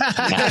in. I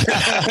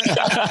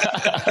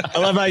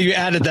love how you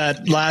added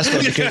that last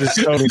one because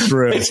it's totally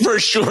true. It's for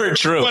sure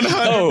true.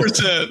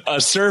 100%. A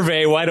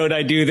survey. Why don't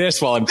I do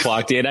this while I'm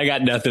clocked in? I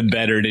got nothing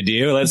better to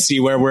do. Let's see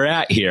where we're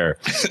at here.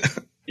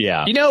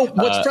 Yeah. You know,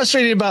 what's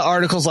frustrating about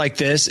articles like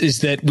this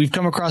is that we've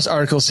come across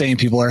articles saying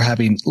people are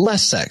having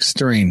less sex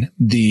during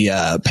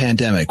the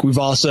pandemic.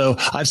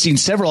 I've seen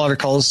several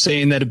articles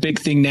saying that a big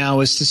thing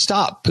now is to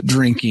stop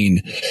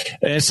drinking.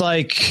 And it's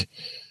like,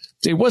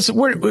 what's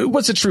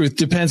the truth?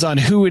 Depends on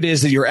who it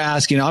is that you're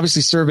asking.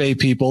 Obviously, survey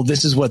people.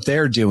 This is what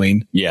they're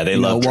doing. Yeah, they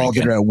love while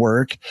drinking. they're at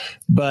work.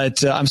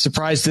 But I'm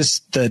surprised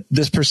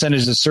this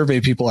percentage of survey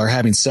people are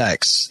having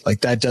sex.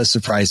 Like, that does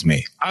surprise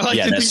me. I like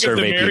to think of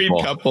the married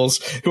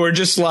couples who are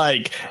just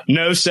like,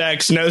 no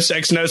sex, no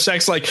sex, no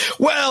sex. Like,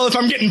 well, if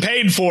I'm getting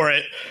paid for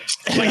it,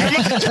 like,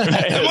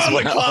 I'm on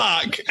the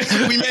clock.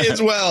 We may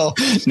as well.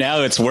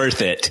 Now it's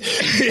worth it.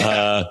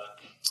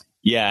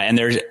 Yeah.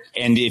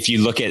 And if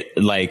you look at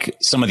like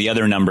some of the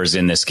other numbers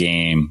in this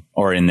game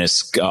or in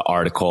this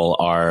article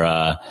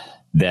are,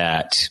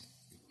 that,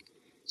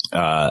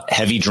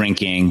 heavy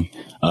drinking,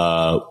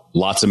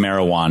 lots of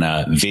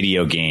marijuana,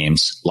 video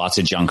games, lots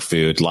of junk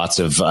food, lots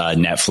of,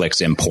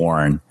 Netflix and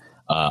porn,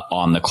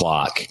 on the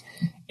clock.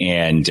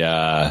 And,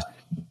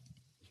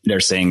 they're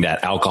saying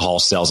that alcohol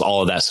sales,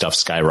 all of that stuff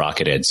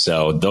skyrocketed.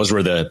 So those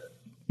were the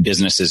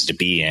businesses to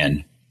be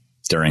in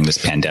during this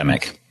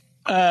pandemic.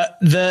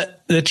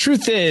 The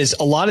truth is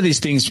a lot of these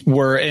things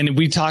were, and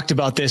we talked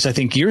about this, I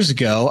think years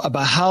ago,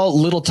 about how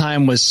little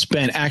time was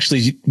spent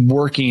actually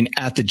working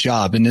at the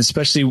job. And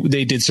especially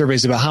they did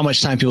surveys about how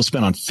much time people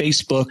spent on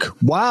Facebook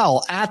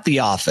while at the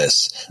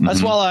office.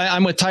 That's why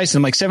I'm with Tyson.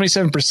 I'm like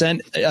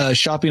 77%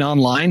 shopping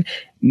online.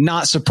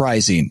 Not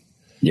surprising.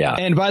 Yeah.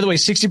 And by the way,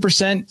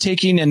 60%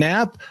 taking a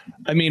nap.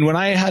 I mean, when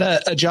I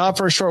had a job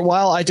for a short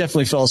while, I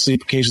definitely fell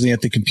asleep occasionally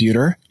at the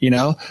computer,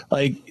 some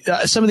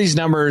of these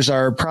numbers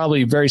are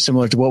probably very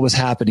similar to what was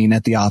happening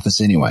at the office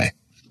anyway.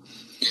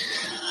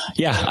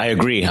 Yeah, I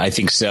agree. I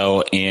think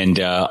so. And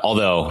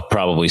although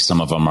probably some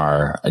of them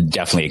are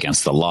definitely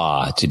against the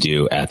law to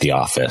do at the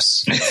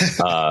office.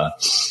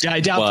 Yeah,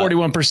 I doubt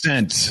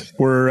 41%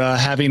 were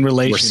having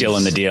relations. We're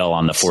sealing the deal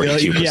on the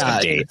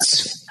 42%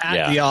 dates.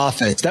 At the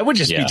office. That would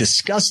just be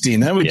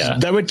disgusting.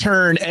 That would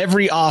turn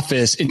every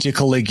office into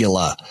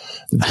Caligula.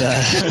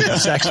 The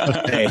sex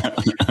buffet.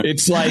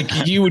 It's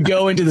like you would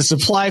go into the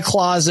supply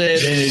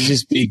closet and it'd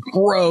just be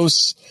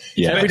gross.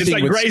 Yeah, it's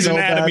like Grey's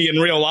Anatomy in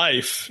real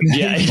life.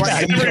 Yeah,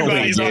 exactly.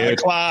 Everybody's on the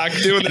clock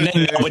doing and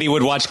then nobody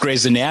would watch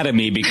Grey's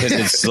Anatomy because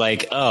it's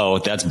like, oh,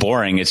 that's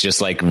boring. It's just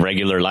like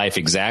regular life.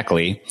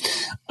 Exactly.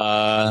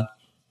 A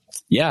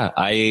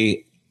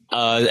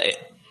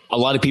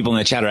lot of people in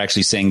the chat are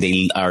actually saying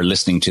they are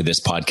listening to this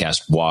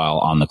podcast while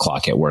on the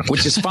clock at work,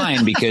 which is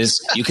fine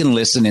because you can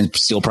listen and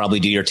still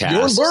probably do your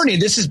tasks. You're learning.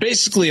 This is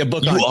basically a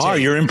book.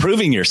 You're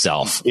improving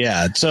yourself.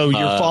 Yeah. So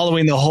you're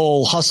following the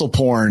whole hustle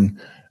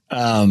porn,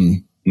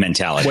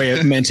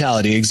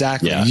 mentality.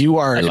 Exactly. Yeah, you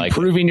are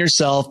improving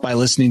yourself by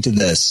listening to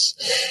this.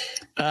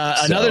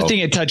 Another thing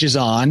it touches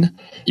on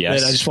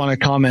that I just want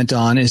to comment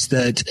on is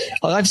that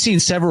I've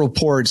seen several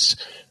reports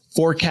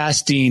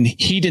forecasting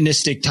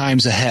hedonistic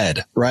times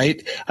ahead,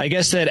 right? I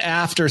guess that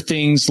after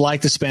things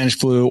like the Spanish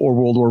flu or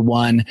World War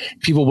I,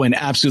 people went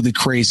absolutely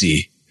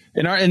crazy.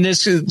 And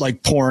this is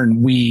like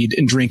porn, weed,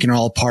 and drinking are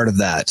all part of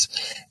that.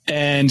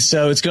 And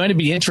so it's going to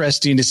be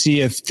interesting to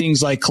see if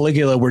things like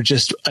Caligula were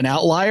just an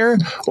outlier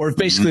or if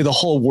basically the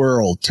whole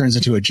world turns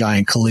into a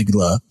giant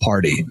Caligula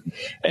party.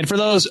 And for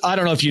those, I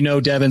don't know if you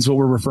know, Devins, what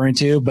we're referring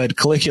to, but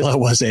Caligula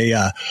was it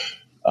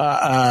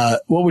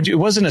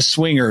wasn't a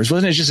swingers.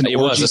 Wasn't it just an orgy? It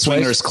was a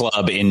swingers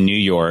club in New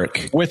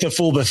York. With a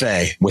full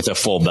buffet.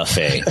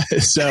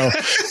 So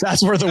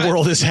that's where the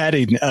world is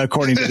heading,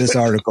 according to this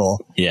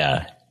article.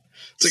 Yeah.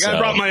 It's like I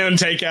brought my own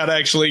takeout,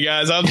 actually,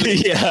 guys. I'll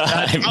be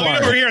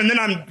over here, and then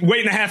I'm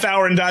waiting a half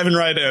hour and diving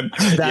right in.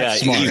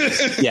 That's smart.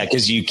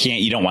 Because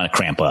you don't want to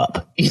cramp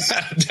up.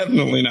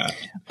 Definitely not.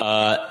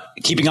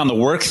 Keeping on the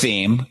work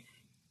theme.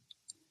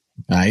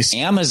 Nice.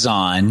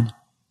 Amazon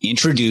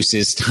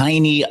introduces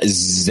tiny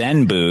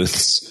Zen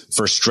booths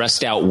for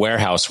stressed out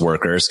warehouse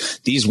workers.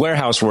 These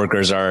warehouse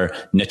workers are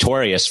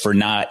notorious for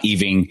not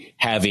even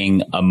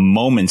having a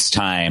moment's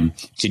time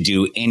to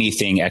do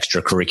anything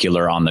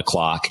extracurricular on the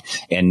clock.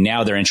 And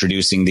now they're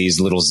introducing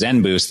these little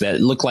Zen booths that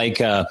look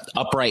like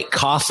upright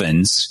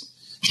coffins.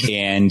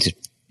 And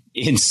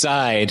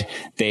inside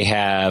they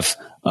have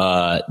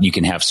you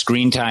can have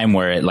screen time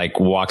where it like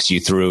walks you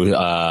through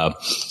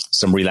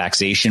some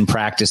relaxation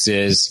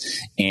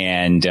practices,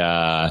 and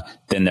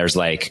then there's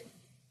like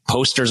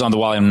posters on the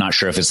wall. I'm not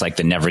sure if it's like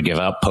the Never Give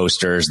Up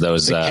posters.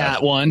 Those the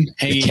cat one,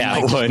 hanging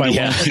one,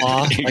 yeah,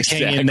 claw, like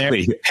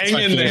exactly. Hang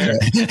in there,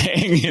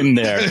 hang in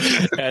there,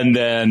 and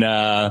then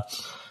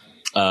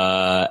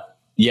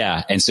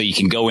yeah, and so you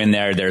can go in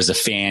there. There's a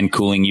fan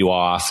cooling you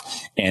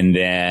off, and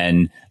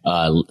then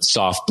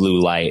soft blue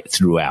light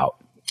throughout.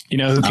 You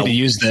know who could have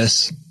used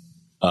this?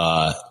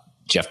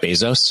 Jeff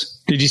Bezos.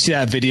 Did you see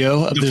that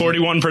video of the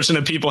 41%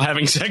 of people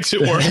having sex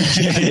at work? Or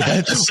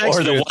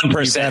the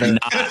 1%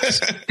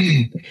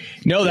 not?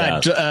 No,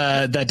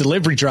 that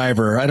delivery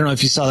driver. I don't know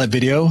if you saw that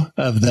video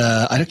of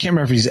I can't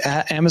remember if he's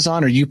at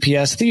Amazon or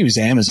UPS. I think he was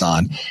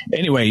Amazon.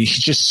 Anyway, he's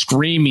just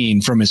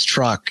screaming from his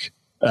truck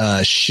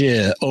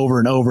shit over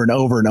and over and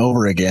over and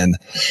over again.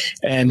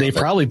 And they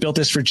probably built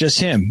this for just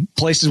him.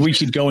 Places we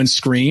could go and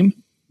scream.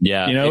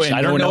 Yeah. You know, and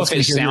I don't know if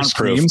it's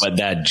soundproof, but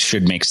that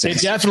should make sense.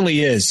 It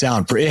definitely is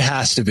soundproof. It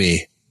has to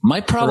be. My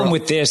problem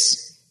with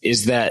this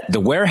is that the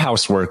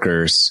warehouse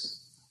workers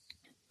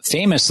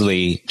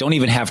famously don't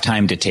even have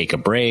time to take a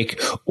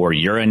break or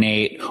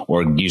urinate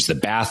or use the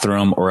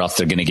bathroom, or else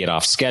they're going to get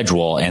off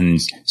schedule.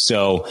 And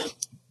so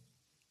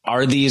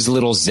are these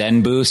little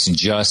Zen booths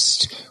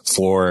just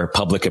for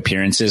public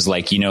appearances?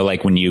 Like, you know,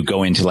 like when you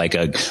go into like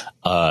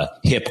a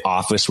hip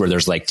office where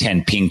there's like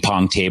 10 ping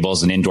pong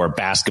tables, an indoor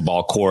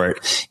basketball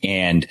court,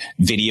 and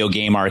video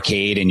game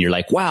arcade. And you're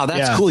like, wow,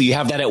 that's cool. You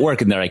have that at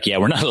work. And they're like, yeah,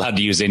 we're not allowed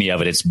to use any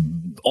of it. It's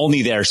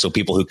only there so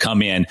people who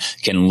come in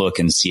can look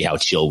and see how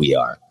chill we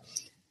are.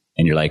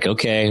 And you're like,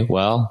 okay,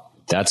 well,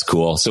 that's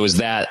cool. So is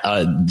that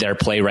their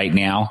play right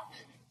now?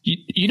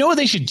 You know what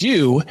they should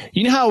do?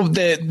 You know how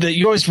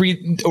you always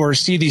read or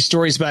see these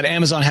stories about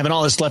Amazon having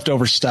all this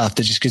leftover stuff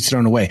that just gets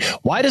thrown away.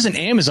 Why doesn't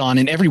Amazon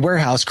in every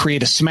warehouse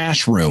create a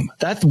smash room?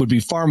 That would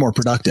be far more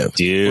productive.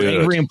 Dude. Where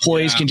angry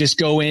employees can just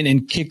go in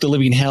and kick the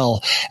living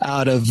hell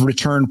out of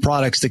returned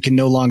products that can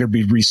no longer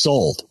be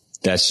resold.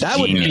 That genius.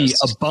 Would be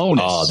a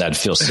bonus. Oh, that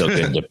feels so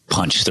good to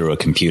punch through a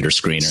computer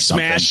screen or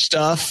something. Smash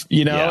stuff,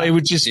 you know, it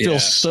would just feel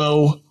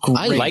so great.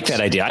 I like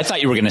that idea. I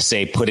thought you were going to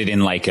say put it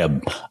in like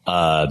a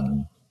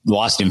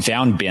lost and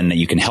found bin that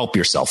you can help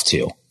yourself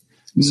to.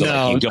 So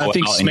no, like I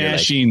think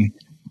smashing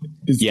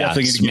is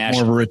definitely going to get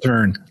more of a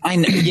return.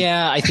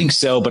 I think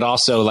so. But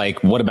also,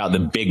 like, what about the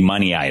big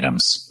money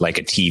items like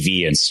a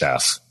TV and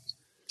stuff?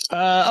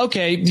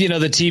 Okay, you know,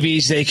 the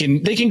TVs,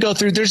 they can go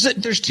through.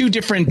 There's two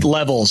different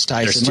levels,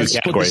 Tyson. There's two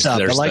categories.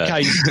 There's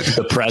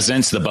the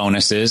presents, the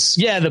bonuses.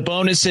 Yeah, the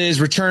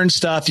bonuses, return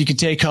stuff you can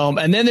take home.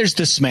 And then there's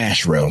the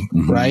smash room,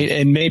 right?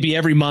 And maybe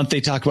every month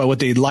they talk about what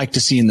they'd like to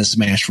see in the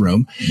smash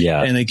room.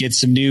 Yeah. And they get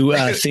some new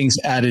things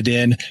added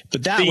in.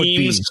 But that would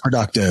be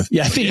productive.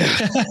 Yeah.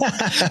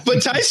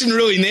 But Tyson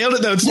really nailed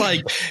it, though. It's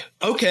like,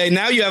 okay,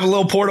 now you have a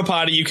little porta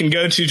potty you can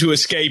go to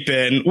escape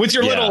in with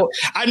your little,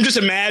 I'm just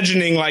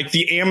imagining like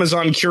the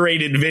Amazon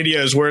curated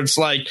videos where it's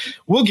like,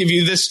 we'll give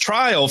you this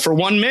trial for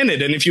 1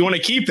 minute. And if you want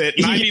to keep it,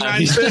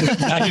 99 cents.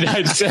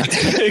 99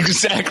 cents.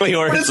 Exactly.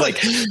 Or it's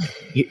like,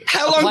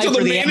 how long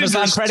till the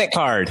Amazon credit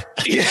card?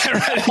 Yeah,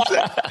 right.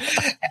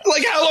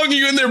 Like, how long are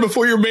you in there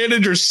before your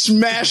manager's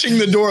smashing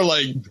the door?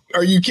 Like,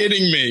 are you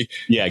kidding me?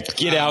 Yeah,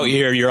 get out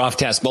here. You're off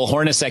task. Well,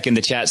 Hornacek in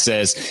the chat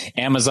says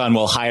Amazon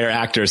will hire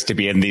actors to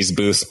be in these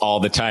booths all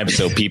the time.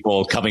 So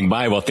people coming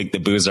by will think the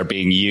booths are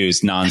being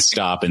used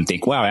nonstop and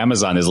think, wow,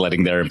 Amazon is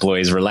letting their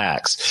employees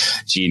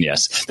relax.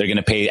 Genius. They're going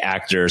to pay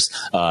actors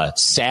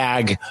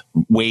SAG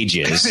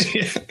wages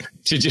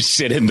to just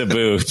sit in the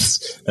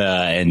booths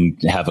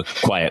and have a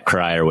quiet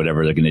cry or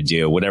whatever they're going to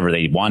do, whatever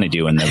they want to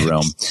do in the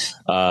room.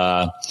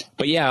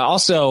 But yeah,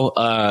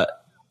 also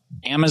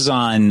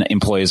Amazon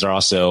employees are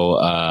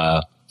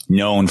also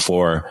known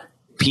for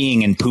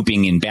peeing and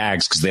pooping in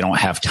bags because they don't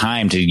have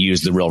time to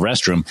use the real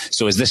restroom.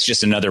 So is this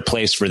just another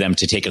place for them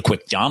to take a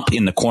quick dump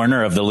in the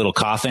corner of the little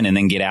coffin and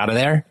then get out of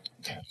there?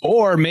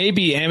 Or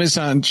maybe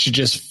Amazon should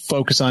just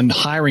focus on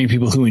hiring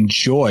people who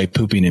enjoy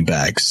pooping in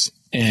bags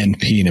and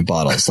peeing in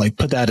bottles. Like,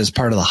 put that as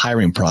part of the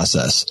hiring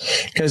process.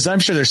 Because I'm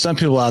sure there's some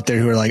people out there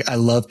who are like, I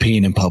love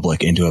peeing in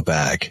public into a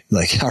bag.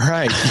 Like, all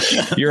right,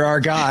 you're our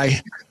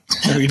guy.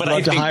 But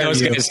I think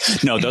those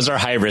guys, no, those are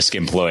high risk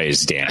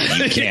employees, Dan.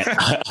 You can't,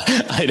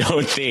 I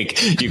don't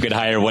think you could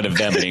hire one of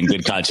them and in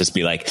good conscience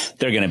be like,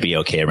 they're going to be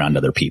okay around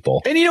other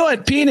people. And you know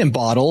what? Peeing in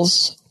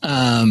bottles,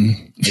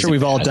 I'm sure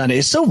we've all done it.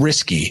 It's so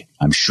risky.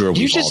 I'm sure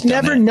you just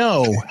never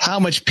know how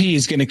much pee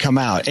is going to come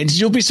out. And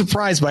you'll be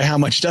surprised by how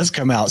much does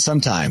come out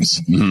sometimes.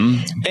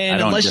 Mm-hmm.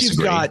 And unless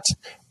you've got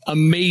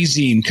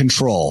amazing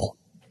control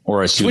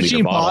or a 2-liter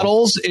switching bottle.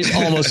 bottles is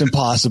almost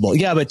impossible.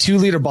 Yeah, but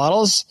 2-liter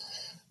bottles,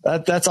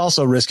 that's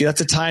also risky.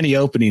 That's a tiny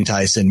opening,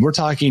 Tyson. We're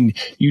talking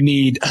you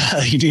need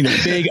a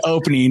big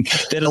opening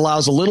that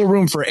allows a little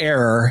room for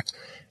error.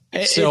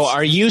 So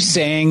are you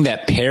saying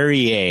that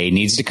Perrier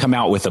needs to come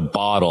out with a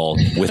bottle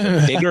with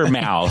a bigger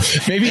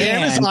mouth? Maybe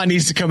Amazon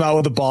needs to come out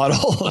with a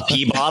bottle. A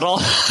pee bottle?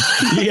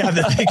 Yeah,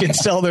 that they can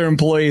sell their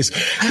employees.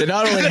 That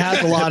not only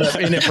has a lot of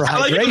in it for hydration. I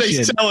like how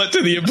they sell it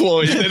to the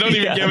employees. They don't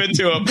even give it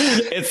to them.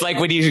 It's like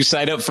when you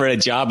sign up for a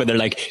job and they're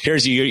like,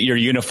 here's your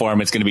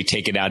uniform. It's going to be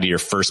taken out of your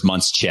first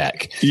month's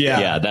check.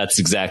 Yeah, that's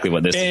exactly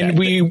what this is. And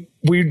we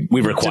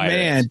require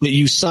demand that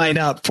you sign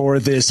up for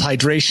this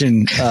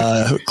hydration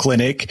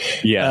clinic.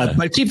 Yeah.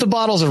 But keep the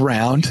bottles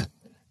around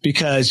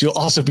because you'll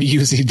also be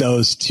using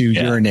those to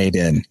urinate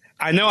in.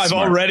 I know I've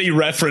already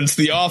referenced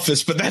The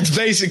Office, but that's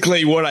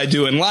basically what I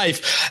do in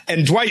life.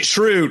 And Dwight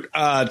Schrute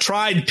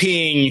tried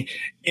peeing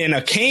in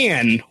a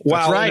can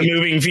while in a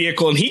moving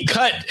vehicle, and he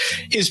cut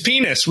his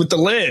penis with the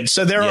lid.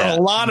 So there are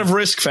a lot of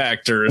risk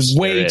factors.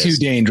 Way too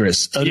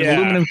dangerous. An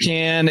aluminum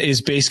can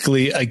is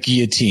basically a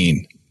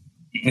guillotine.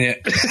 Yeah.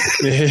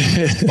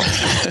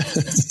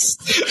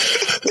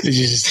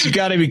 You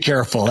got to be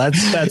careful.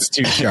 That's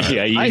too sharp.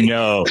 Yeah, you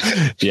know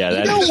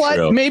what?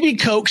 True. Maybe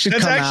Coke should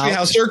That's come out. That's actually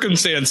how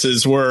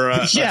circumstances were.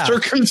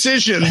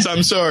 Circumcisions,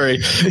 I'm sorry,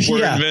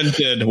 were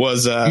invented.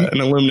 Was an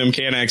aluminum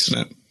can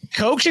accident.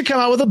 Coke should come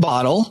out with a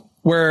bottle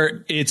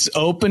where its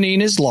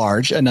opening is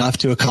large enough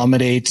to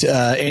accommodate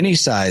any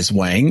size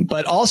wang,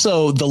 but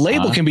also the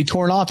label can be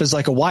torn off as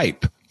like a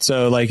wipe.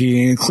 So like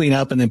you can clean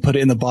up and then put it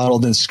in the bottle,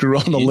 then screw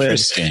on the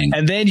lid.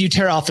 And then you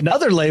tear off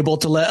another label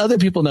to let other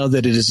people know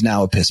that it is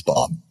now a piss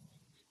ball.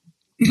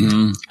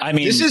 Mm-hmm. I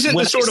mean, this isn't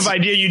the sort of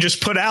idea you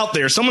just put out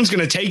there. Someone's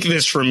going to take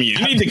this from you.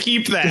 You need to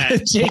keep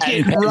that. Take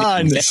it and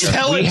run.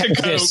 Tell it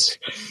to Coke.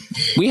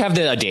 We have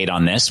a date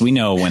on this. We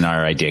know when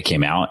our idea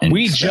came out. And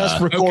we just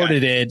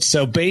recorded it.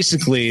 So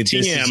basically, this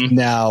is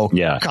now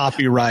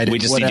copyrighted. We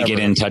just need to get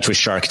in touch with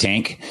Shark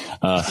Tank.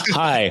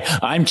 Hi,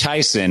 I'm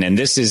Tyson, and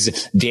this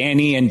is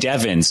Danny and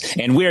Devins.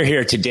 And we're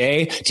here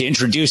today to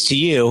introduce to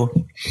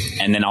you.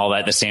 And then all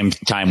at the same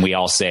time, we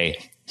all say,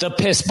 the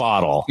piss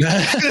bottle.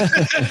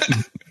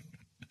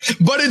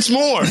 But it's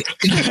more.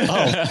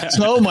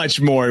 So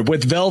much more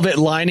with velvet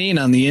lining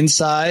on the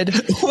inside.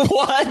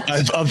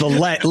 What? Of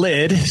the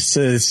lid. So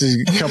it's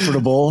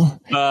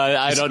comfortable.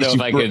 I don't know if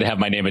I could have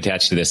my name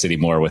attached to this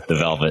anymore with the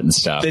velvet and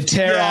stuff. The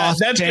tear off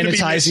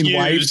sanitizing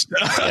wipes.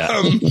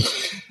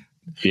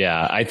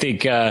 Yeah, I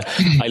think I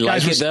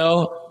like it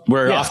though.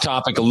 We're off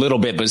topic a little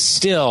bit, but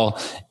still,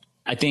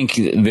 I think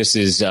this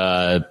is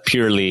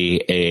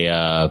purely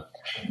a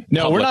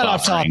no, we're not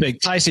off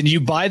topic. Tyson,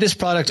 you buy this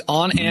product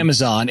on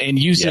Amazon and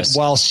use it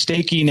while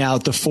staking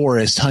out the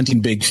forest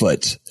hunting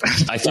Bigfoot.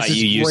 I thought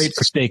you used great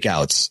for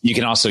stakeouts. You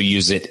can also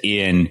use it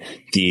in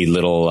the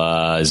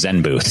little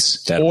Zen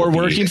booths or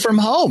working from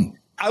home.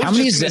 How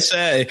many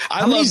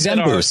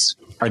Zen booths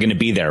are going to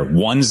be there?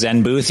 One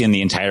Zen booth in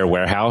the entire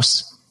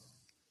warehouse?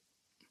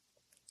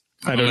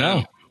 I don't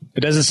know.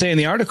 It doesn't say in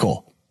the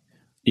article.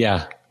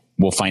 Yeah,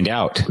 we'll find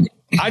out.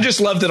 I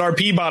just love that our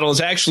pee bottle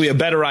is actually a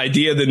better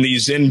idea than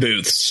these Zen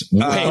booths.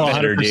 Way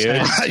better, dude.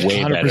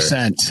 Way 100%.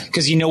 Better.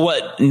 Because you know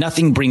what?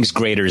 Nothing brings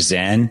greater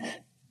Zen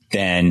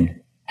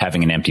than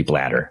having an empty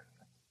bladder.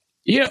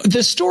 You know,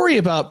 the story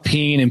about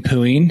peeing and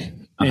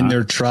pooing in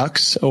their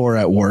trucks or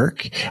at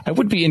work, I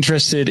would be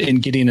interested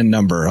in getting a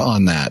number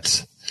on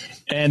that.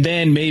 And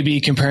then maybe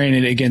comparing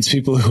it against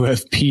people who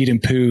have peed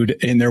and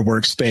pooed in their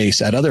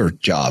workspace at other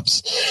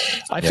jobs.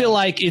 I feel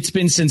like it's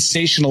been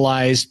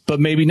sensationalized, but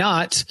maybe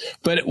not.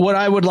 But what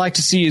I would like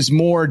to see is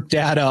more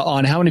data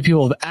on how many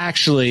people have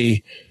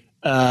actually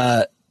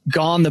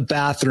gone the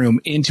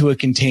bathroom into a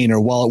container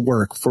while at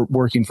work for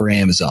working for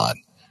Amazon.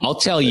 I'll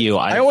tell you,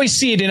 I always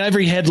see it in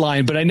every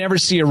headline, but I never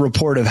see a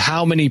report of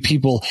how many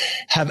people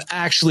have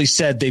actually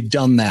said they've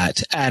done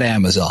that at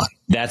Amazon.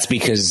 That's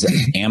because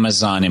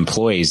Amazon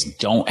employees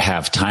don't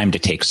have time to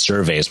take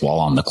surveys while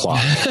on the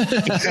clock.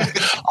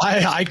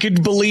 I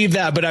could believe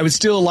that, but I would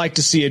still like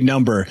to see a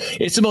number.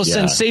 It's the most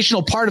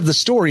sensational part of the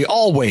story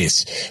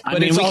always. But I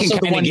mean, we can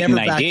kind of get an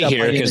idea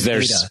here because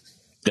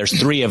there's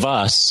three of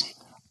us.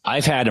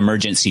 I've had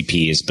emergency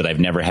pees, but I've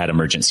never had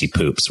emergency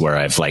poops where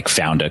I've like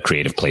found a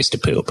creative place to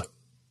poop.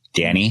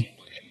 Danny?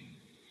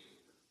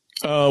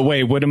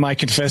 Wait, what am I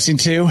confessing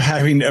to?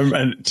 Having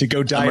to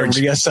go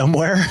diarrhea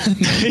somewhere?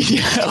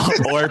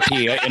 Or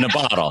pee in a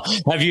bottle.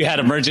 Have you had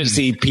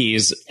emergency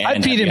pees?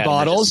 I've peed in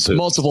bottles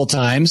multiple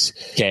times.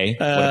 Okay.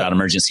 What about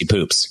emergency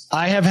poops?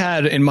 I have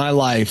had in my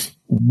life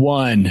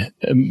one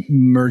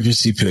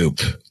emergency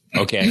poop.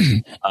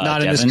 Okay.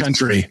 Not in this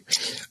country.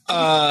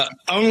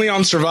 Only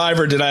on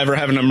Survivor did I ever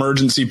have an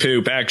emergency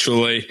poop,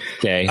 actually.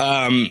 Okay.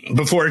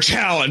 Before a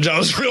challenge. I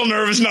was real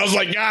nervous and I was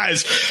like,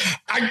 guys,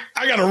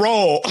 I got to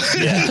roll.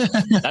 Yeah,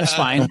 that's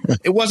fine.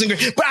 It wasn't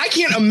good. But I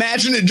can't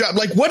imagine it.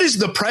 Like, what is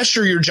the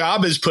pressure your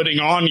job is putting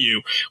on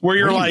you where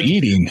you're like,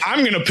 I'm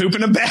going to poop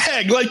in a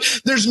bag? Like,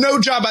 there's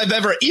no job I've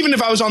ever, even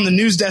if I was on the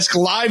news desk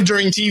live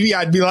during TV,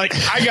 I'd be like,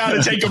 I got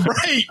to take a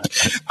break.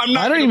 I'm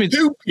not going to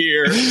poop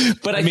here.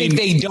 But I think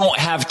they don't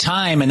have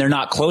time and they're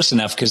not close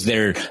enough because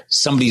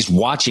somebody's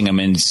watching them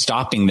and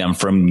stopping them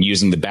from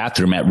using the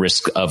bathroom at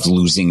risk of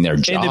losing their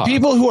job. And the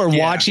people who are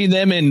watching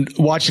them and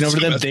watching over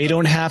them, they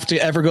don't have to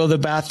ever go to the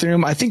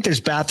bathroom. I think there's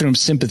bathroom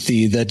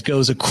sympathy that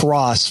goes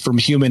across from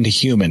human to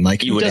human.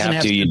 Like you would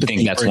have to. You'd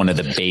think that's one of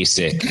the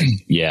basic.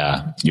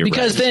 Yeah,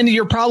 because then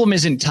your problem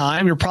isn't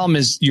time. Your problem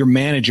is your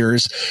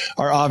managers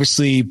are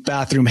obviously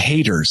bathroom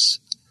haters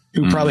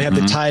who probably have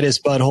the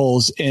tightest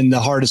buttholes and the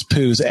hardest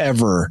poos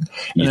ever.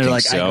 And they're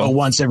like, I go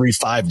once every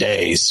 5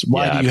 days.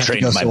 Why do you have to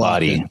go so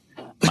often?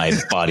 My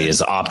body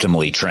is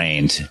optimally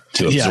trained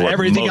to absorb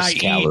everything most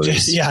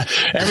calories.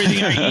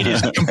 Everything I eat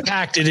is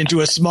compacted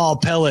into a small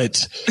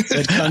pellet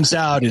that comes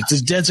out.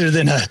 It's denser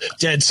than a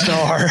dead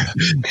star.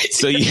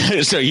 So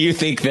you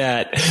think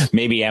that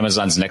maybe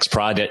Amazon's next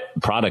product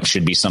product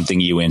should be something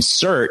you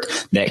insert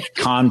that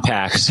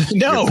compacts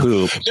your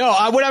poop.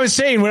 What I was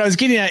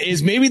getting at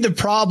is maybe the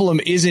problem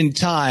isn't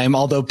time,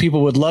 although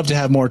people would love to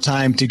have more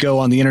time to go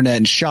on the internet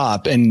and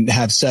shop and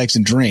have sex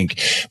and drink.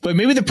 But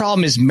maybe the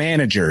problem is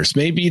managers.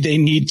 Maybe they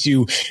need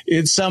to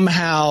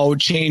somehow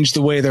change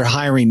the way they're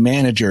hiring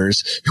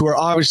managers who are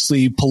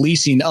obviously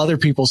policing other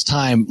people's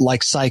time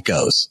like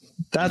psychos.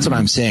 That's what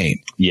I'm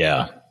saying.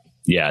 Yeah.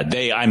 Yeah.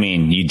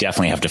 You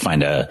definitely have to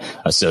find a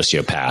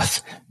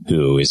sociopath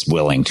who is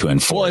willing to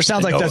enforce. Well, it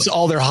sounds like that's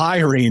all they're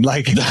hiring.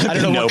 Like, I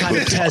don't know what kind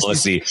of test,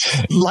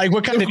 like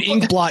what kind of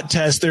ink blot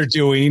test they're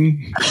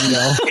doing.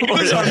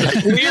 Clearly.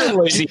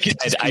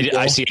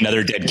 I see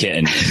another dead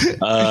kitten.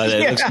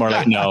 That looks more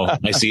like,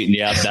 I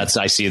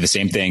see the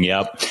same thing.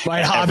 Yep.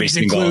 My hobbies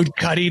include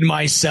cutting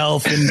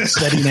myself and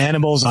setting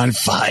animals on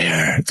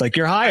fire. It's like,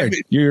 you're hired.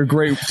 You're a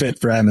great fit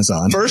for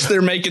Amazon. First,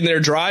 they're making their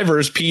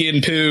drivers pee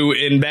and poo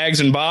in bags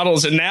and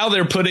bottles, and now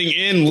they're putting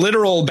in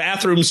literal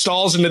bathroom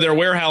stalls into their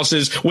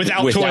warehouses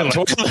without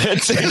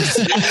toilets.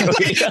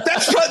 Exactly.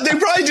 They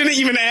probably didn't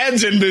even add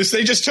ZenBoost.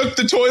 They just took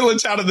the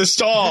toilets out of the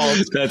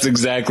stalls. That's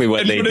exactly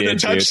what they did.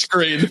 Touch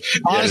screen.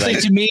 Honestly,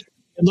 to me,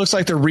 it looks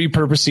like they're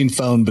repurposing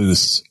phone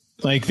booths.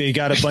 Like they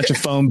got a bunch of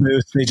phone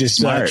booths. They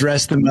just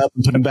dress them up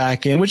and put them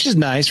back in, which is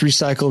nice.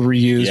 Recycle,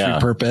 reuse,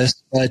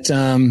 repurpose. But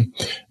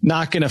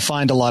not going to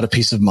find a lot of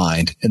peace of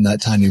mind in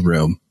that tiny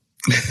room.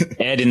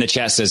 Ed in the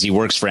chat says he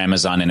works for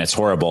Amazon and it's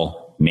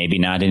horrible. Maybe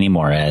not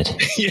anymore, Ed.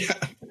 Yeah.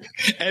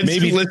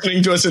 Ed's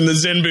listening to us in the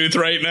Zen booth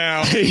right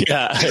now.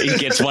 Yeah, he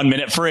gets 1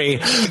 minute free.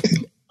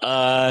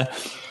 Our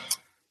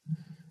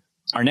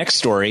next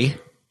story,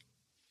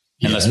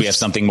 unless we have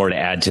something more to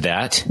add to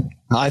that.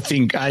 I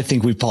think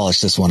we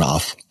polished this one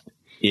off.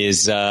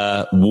 Is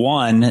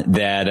one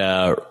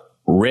that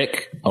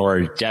Rick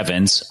or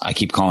Devins, I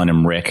keep calling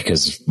him Rick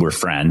because we're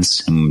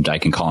friends and I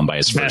can call him by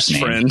his first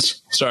name.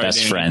 Friends. Sorry, Best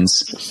Danny.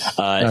 Friends.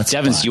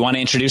 Devins, do you want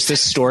to introduce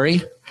this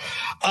story?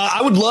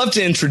 I would love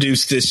to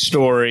introduce this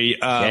story.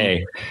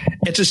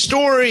 It's a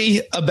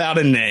story about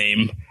a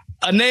name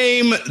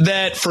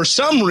that for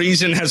some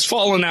reason has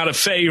fallen out of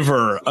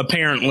favor,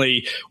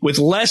 apparently, with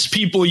less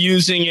people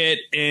using it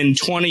in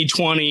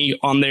 2020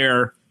 on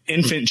their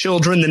infant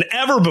children than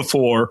ever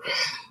before.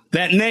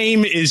 That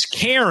name is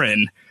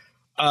Karen.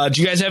 Do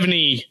you guys have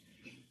any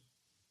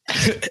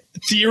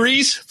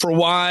theories for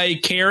why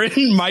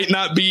Karen might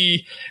not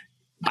be?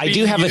 I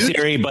do have a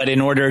theory, but in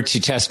order to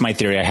test my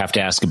theory, I have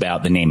to ask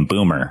about the name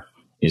Boomer.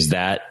 Is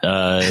that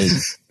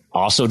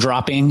also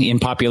dropping in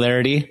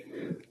popularity?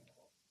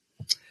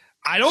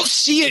 I don't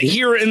see it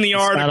here in the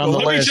article.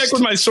 Let me check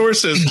with my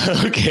sources.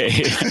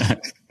 Okay.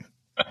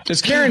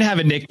 Does Karen have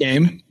a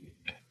nickname?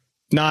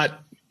 Not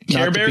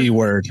the B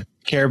word.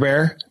 Care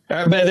Bear?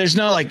 But there's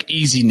no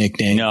easy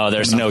nickname. No,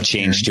 there's no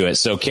change to it.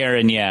 So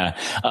Karen,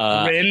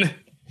 Rin?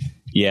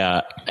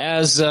 Yeah.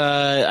 As,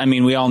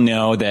 we all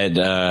know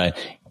that,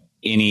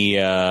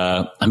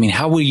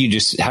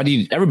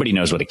 everybody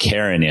knows what a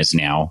Karen is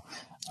now.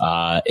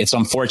 It's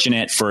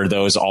unfortunate for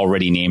those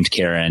already named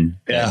Karen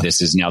that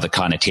this is now the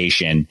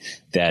connotation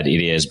that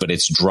it is, but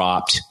it's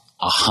dropped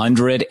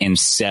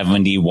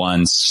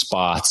 171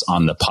 spots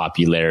on the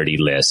popularity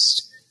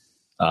list,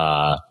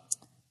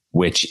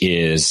 which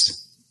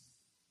is,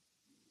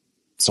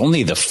 it's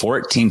only the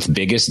 14th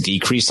biggest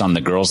decrease on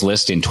the girls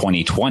list in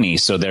 2020.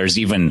 So there's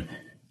even,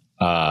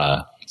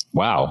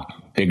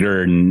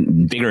 bigger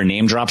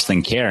name drops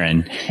than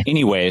Karen.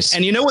 Anyways.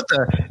 And you know what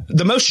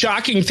the most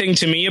shocking thing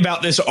to me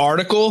about this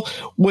article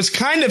was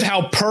kind of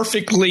how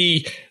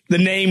perfectly the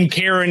name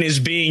Karen is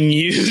being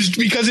used,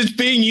 because it's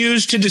being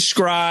used to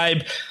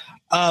describe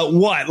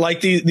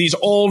these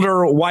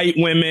older white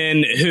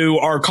women who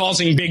are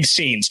causing big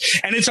scenes.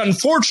 And it's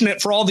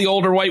unfortunate for all the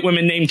older white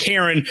women named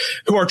Karen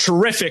who are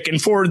terrific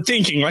and forward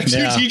thinking, like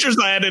two teachers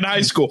I had in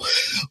high school.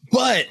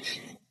 But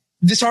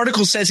this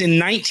article says in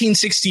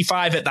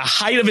 1965, at the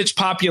height of its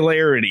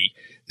popularity,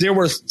 there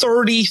were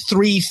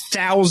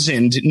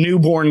 33,000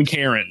 newborn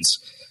Karens.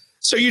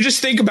 So you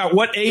just think about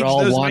what age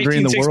those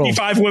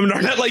 1965 women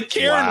are. Like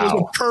Karen was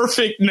a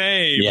perfect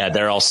name. Yeah,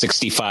 they're all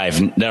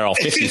 65. They're all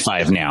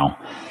 55 now,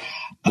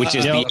 which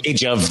is the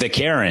age of the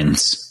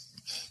Karens.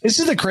 This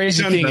is the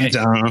crazy thing.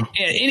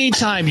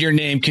 Anytime your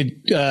name could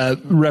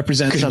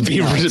represent something,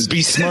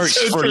 besmirched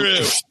for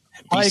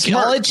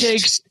all it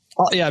takes.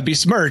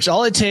 Besmirched.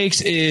 All it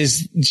takes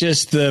is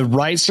just the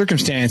right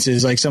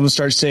circumstances. Like someone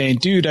starts saying,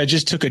 dude, I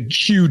just took a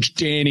huge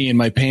Danny in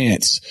my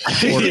pants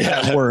or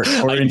at work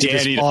or into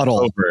this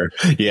bottle.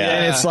 Yeah.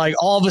 And it's like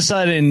all of a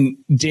sudden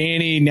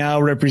Danny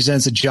now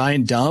represents a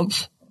giant dump.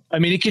 I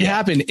mean, it could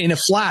happen in a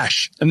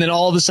flash. And then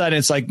all of a sudden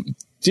it's like,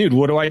 dude,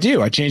 what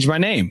do? I changed my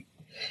name.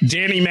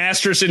 Danny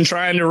Masterson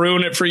trying to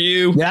ruin it for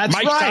you. That's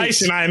Mike right.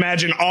 Tyson, I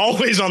imagine,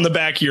 always on the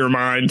back of your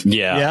mind.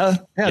 Yeah.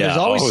 There's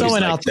always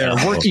someone out there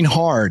working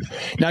hard.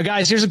 Now,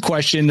 guys, here's a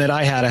question that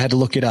I had to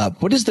look it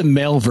up. What is the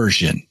male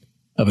version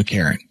of a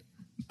Karen?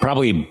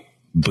 Probably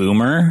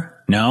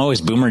Boomer. No,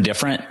 is Boomer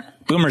different?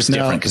 Boomer's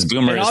different because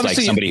Boomer is like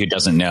somebody who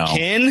doesn't know.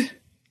 Ken?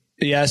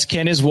 Yes,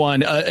 Ken is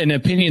one, and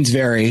opinions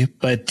vary,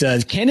 but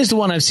Ken is the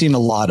one I've seen a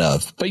lot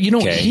of. But you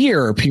don't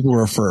hear people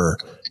refer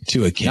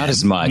to a Ken. Not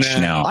as much,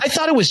 no. I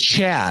thought it was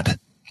Chad.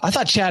 I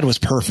thought Chad was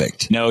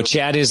perfect. No,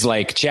 Chad is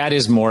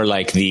more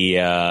like the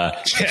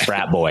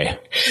frat boy.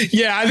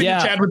 Yeah, I think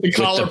Chad with the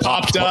collar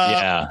popped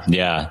up.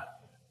 Yeah.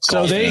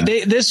 So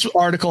this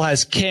article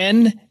has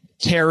Ken,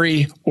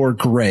 Terry, or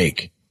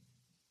Greg.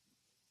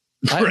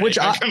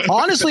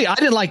 Honestly, I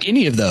didn't like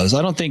any of those.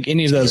 I don't think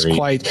any of those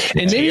quite.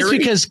 And maybe it's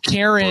because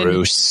Karen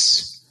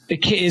Bruce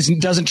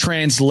doesn't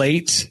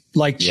translate.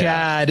 Like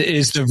Chad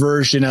is the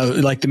version of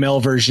like the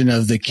male version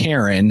of the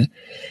Karen.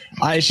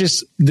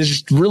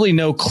 There's really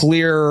no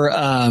clear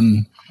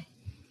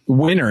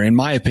winner, in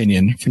my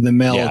opinion, for the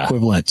male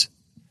equivalent.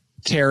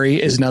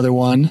 Terry is another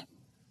one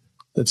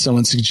that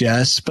someone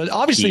suggests, but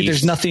obviously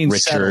there's nothing.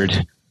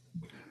 Richard.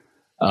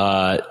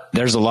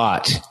 There's a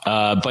lot.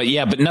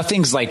 But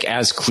nothing's like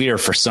as clear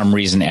for some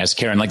reason as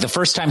Karen. Like the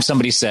first time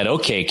somebody said,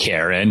 "Okay,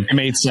 Karen," it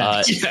made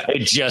sense. It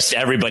just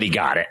everybody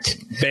got it.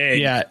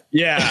 Bang. Yeah.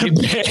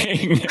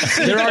 Bang.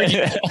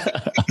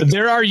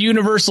 There are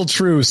universal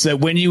truths that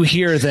when you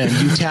hear them,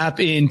 you tap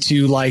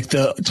into like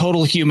the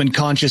total human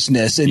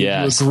consciousness and you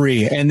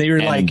agree. And they're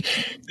like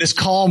this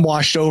calm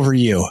washed over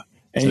you.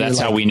 And so that's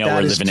how we know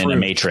we're living in a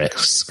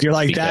matrix. You're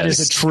like, that is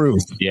the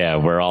truth. Yeah,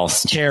 we're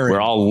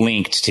all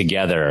linked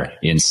together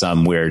in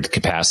some weird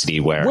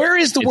capacity. Where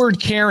is the word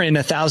Karen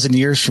 1,000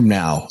 years from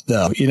now,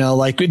 though? You know,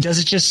 like, does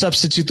it just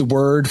substitute the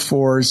word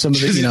for some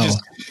of the, you know?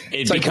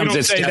 It becomes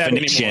its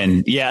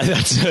definition. Yeah,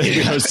 that's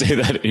you don't say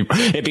that anymore.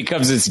 It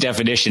becomes its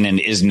definition and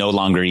is no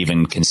longer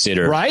even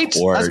considered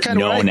or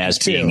known as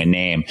being a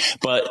name.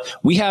 But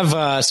we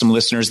have some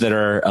listeners that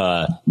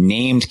are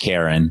named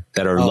Karen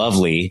that are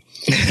lovely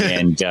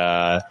and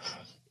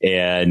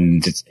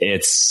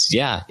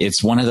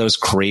it's one of those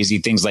crazy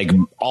things. Like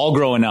all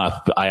growing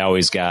up, I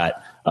always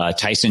got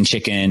Tyson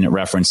chicken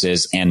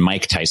references and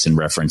Mike Tyson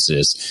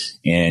references.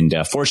 And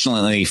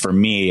fortunately for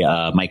me,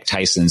 Mike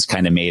Tyson's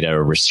kind of made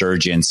a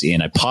resurgence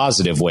in a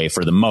positive way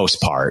for the most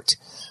part.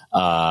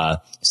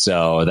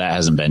 So that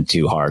hasn't been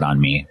too hard on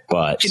me,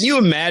 but can you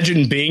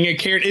imagine being a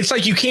Karen? It's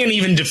like you can't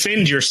even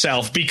defend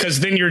yourself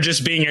because then you're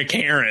just being a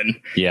Karen.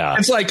 Yeah.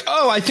 It's like,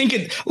 I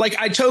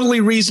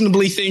totally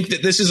reasonably think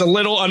that this is a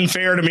little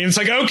unfair to me. It's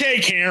like, okay,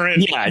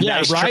 Karen. Yeah,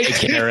 nice right.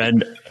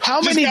 Karen.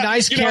 How many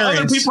nice Karens?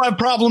 Other people have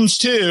problems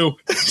too.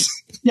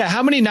 Yeah,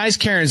 how many nice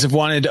Karens have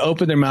wanted to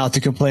open their mouth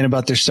to complain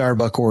about their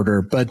Starbucks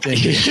order, but they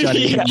get shut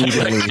it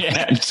immediately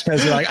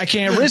because they're like, I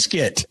can't risk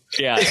it.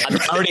 Yeah,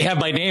 I already have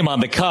my name on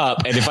the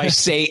cup, and if I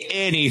say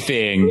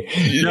anything,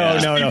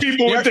 no.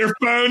 People with their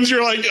phones,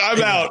 you're like,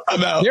 I'm out.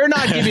 They're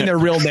not giving their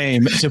real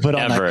name to put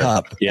on that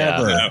cup. Yeah.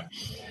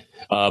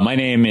 Ever. My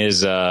name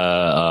is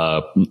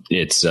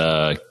it's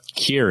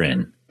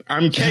Kieran.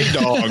 I'm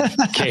K-Dog.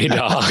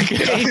 K-Dog.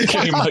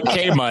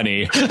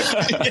 K-Money.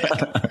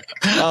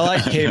 I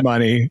like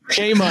K-Money.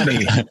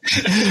 K-Money.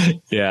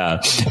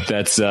 Yeah,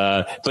 that's,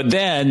 but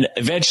then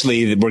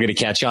eventually we're going to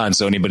catch on.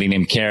 So anybody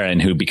named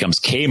Karen who becomes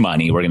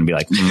K-Money, we're going to be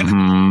like,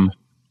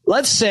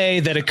 Let's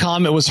say that a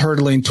comet was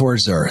hurtling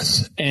towards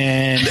Earth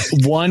and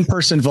one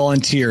person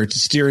volunteered to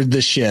steer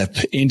the ship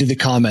into the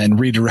comet and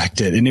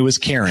redirect it. And it was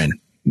Karen.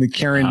 The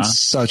Karen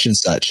such and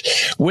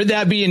such. Would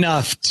that be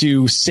enough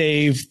to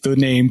save the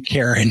name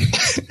Karen?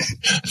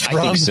 I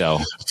think so.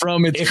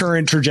 From its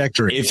current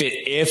trajectory.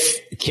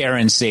 If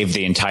Karen saved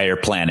the entire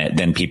planet,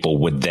 then people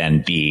would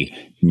then be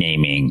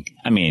naming.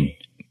 I mean,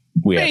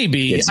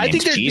 maybe. I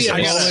think there'd be a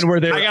moment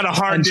where I got a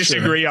hard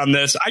disagree on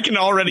this. I can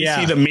already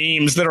see the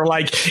memes that are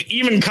like,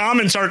 even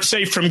comments aren't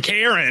safe from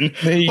Karen.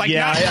 Like,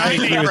 I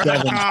agree with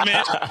that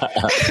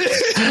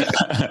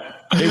comment.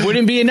 It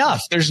wouldn't be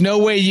enough. There's no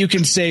way you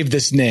can save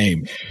this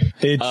name.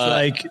 It's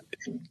like,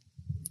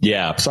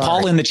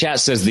 Paul in the chat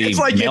says the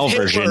male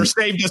version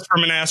saved us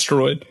from an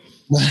asteroid.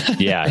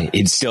 Yeah,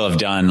 he'd still have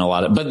done a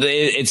lot of, but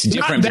it's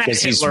different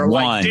because he's Hitler,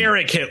 one. Like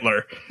Derek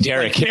Hitler.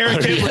 Derek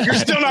Hitler. You're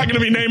still not going to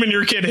be naming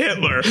your kid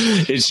Hitler.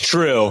 It's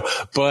true,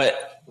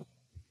 but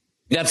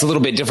that's a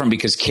little bit different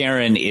because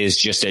Karen is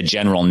just a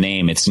general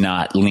name. It's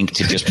not linked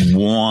to just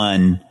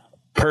one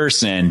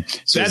person.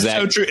 So that's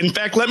so true. In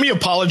fact, let me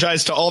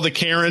apologize to all the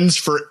Karens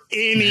for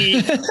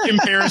any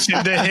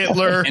comparison to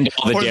Hitler and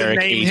all the or Derek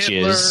the name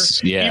H's.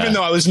 Hitler. Yeah. Even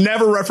though I was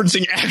never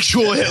referencing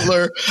actual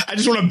Hitler, I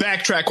just want to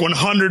backtrack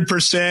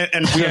 100%.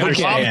 And we have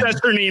Rob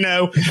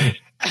Cesternino.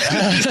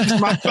 This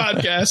is my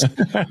podcast.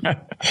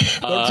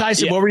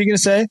 Tyson, what were you going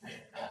to say?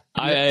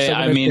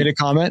 I mean, made a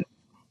comment.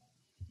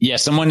 Yeah,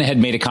 someone had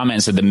made a comment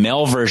and said the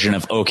male version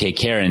of OK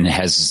Karen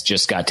has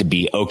just got to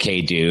be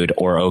OK dude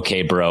or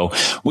OK bro,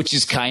 which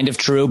is kind of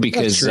true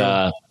because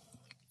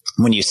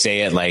when you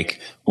say it, like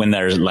when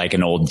there's like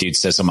an old dude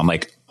says something, I'm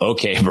like,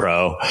 OK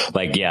bro.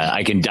 Like, yeah,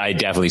 I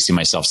definitely see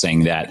myself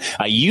saying that.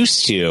 I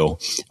used to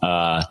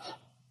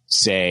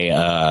say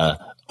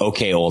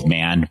OK old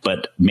man,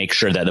 but make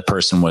sure that the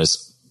person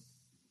was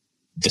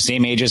the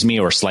same age as me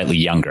or slightly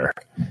younger.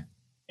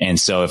 And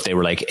so if they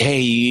were like, hey,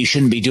 you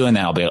shouldn't be doing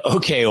that, I'll be like,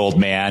 okay, old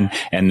man.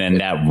 And then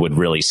that would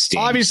really sting.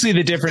 Obviously,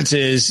 the difference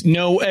is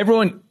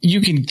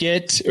you can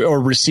get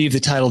or receive the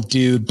title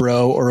dude,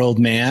 bro, or old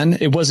man.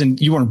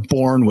 You weren't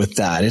born with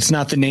that. It's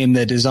not the name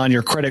that is on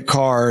your credit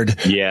card,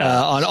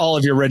 on all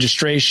of your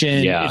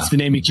registration. Yeah. It's the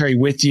name you carry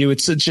with you.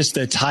 It's just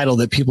the title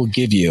that people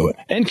give you.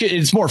 And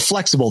it's more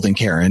flexible than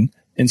Karen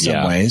in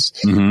some ways.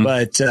 Mm-hmm.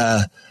 But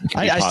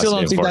I still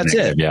don't think that's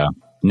it. Yeah.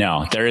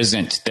 No, there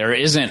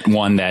isn't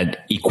one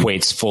that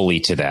equates fully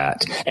to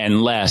that,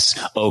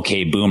 unless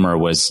OK Boomer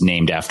was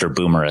named after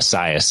Boomer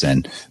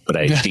Esiason, but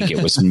I think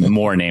it was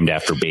more named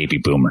after baby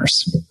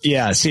boomers.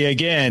 Yeah. See,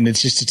 again,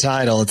 it's just a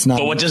title. It's not.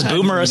 But what does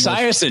Boomer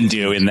Esiason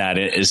do in that?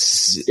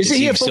 Is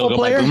he a football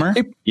player? Boomer?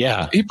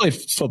 He played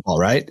football,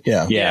 right?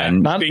 Yeah. Yeah.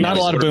 Not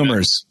a lot of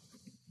boomers.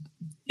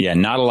 Yeah.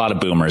 Not a lot of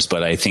boomers,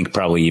 but I think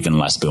probably even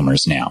less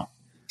boomers now.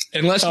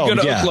 Unless you go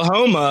to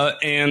Oklahoma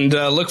and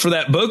look for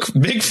that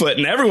Bigfoot,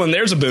 and everyone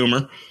there's a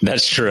boomer.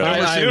 That's true.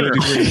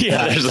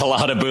 Yeah, there's a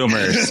lot of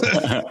boomers,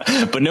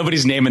 but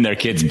nobody's naming their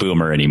kids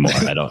Boomer anymore.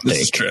 I don't think.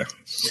 That's true.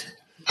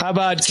 How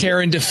about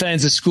Karen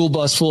defends a school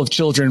bus full of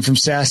children from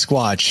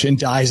Sasquatch and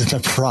dies in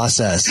the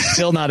process?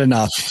 Still not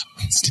enough.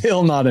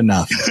 Still not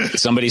enough.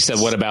 Somebody said,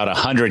 what about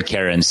 100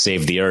 Karens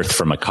saved the Earth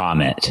from a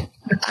comet?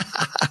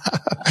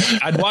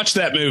 I'd watch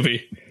that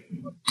movie.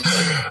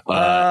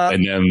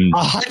 And then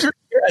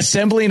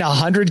assembling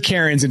 100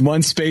 Karens in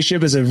one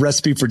spaceship is a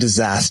recipe for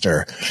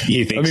disaster.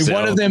 You think so?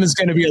 One of them is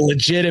going to be a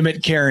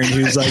legitimate Karen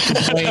who's like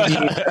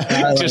complaining,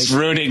 just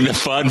ruining the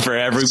fun for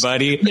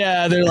everybody.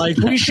 Yeah, they're like,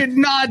 we should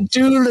not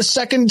do the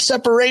second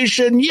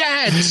separation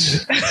yet.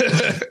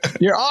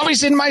 You're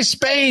always in my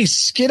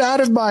space. Get out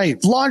of my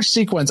launch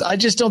sequence. I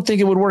just don't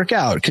think it would work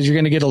out because you're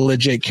going to get a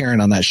legit Karen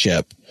on that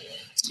ship.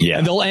 Yeah.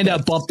 And they'll end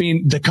up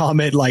bumping the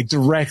comet like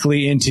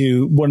directly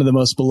into one of the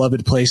most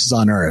beloved places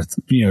on Earth.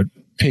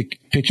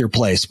 Pick your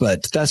place,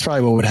 but that's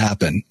probably what would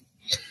happen.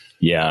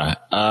 Yeah.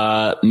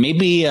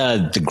 Maybe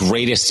the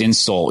greatest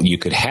insult you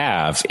could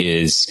have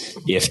is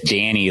if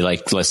Danny,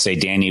 let's say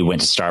Danny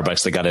went to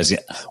Starbucks, they got his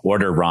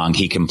order wrong.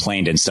 He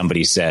complained and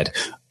somebody said,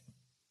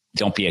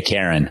 don't be a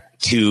Karen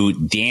to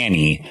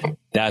Danny.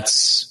 I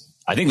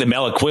think the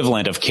male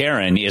equivalent of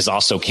Karen is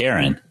also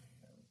Karen.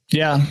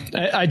 Yeah,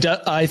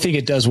 I think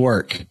it does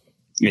work.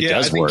 It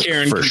does work.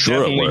 Karen for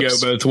sure. Definitely go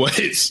both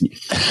ways.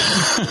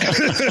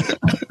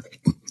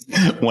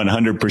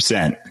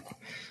 100%.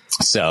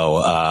 So,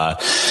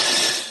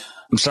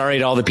 I'm sorry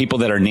to all the people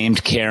that are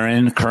named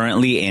Karen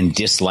currently and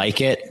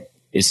dislike it.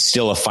 It's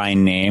still a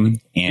fine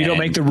name. And we don't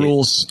make the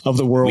rules of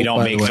the world. We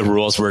don't make the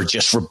rules. We're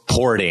just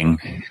reporting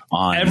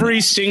on.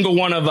 Every single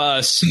one of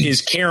us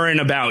is Karen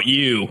about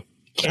you.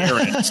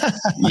 Karen.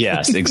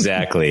 Yes,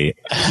 exactly.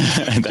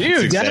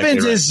 Dude,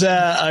 Devins is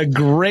a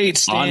great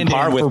stand-in on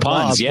par with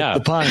puns. Bob, yeah,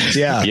 with the puns.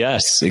 Yeah.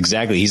 Yes,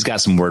 exactly. He's got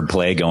some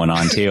wordplay going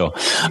on too.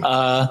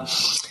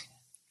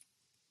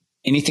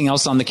 Anything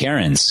else on the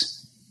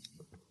Karens?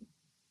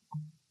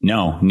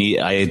 No,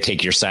 I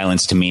take your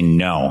silence to mean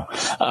no.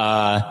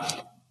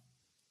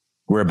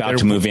 We're about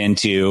to move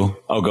into.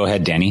 Oh, go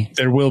ahead, Danny.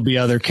 There will be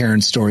other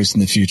Karen stories in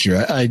the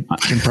future. I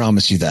can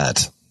promise you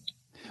that.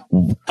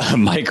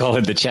 Michael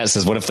in the chat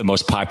says, what if the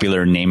most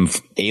popular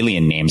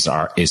alien names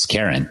is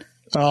Karen?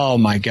 Oh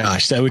my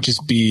gosh, that would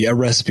just be a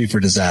recipe for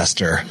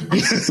disaster.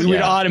 We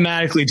would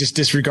automatically just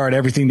disregard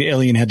everything the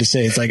alien had to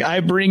say. It's like, I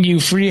bring you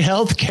free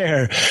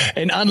healthcare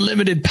and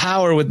unlimited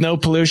power with no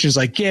pollution. It's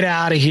like, get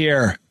out of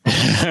here.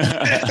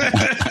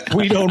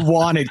 We don't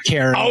want it,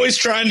 Karen. Always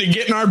trying to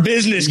get in our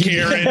business,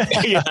 Karen.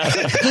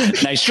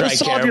 Nice try, Karen.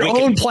 Solve your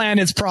own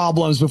planet's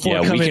problems before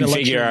coming. We can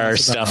figure our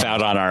stuff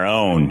out on our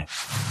own.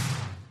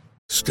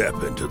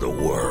 Step into the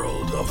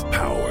world of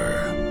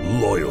power,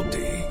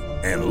 loyalty,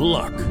 and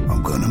luck.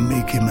 I'm gonna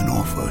make him an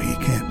offer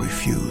he can't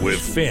refuse. With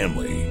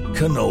family,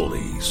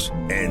 cannolis,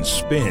 and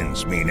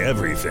spins mean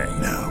everything.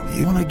 Now,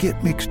 you wanna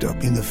get mixed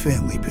up in the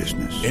family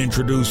business.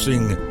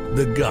 Introducing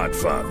The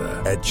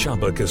Godfather at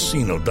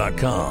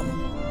ChumbaCasino.com.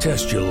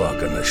 Test your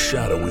luck in the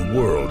shadowy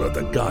world of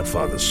The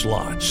Godfather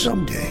slot.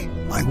 Someday,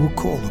 I will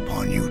call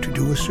upon you to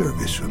do a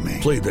service for me.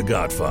 Play The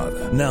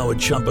Godfather now at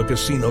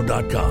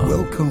ChumbaCasino.com.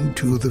 Welcome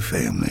to the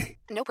family.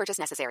 No purchase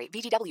necessary.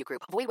 VGW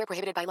Group. Void where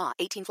prohibited by law.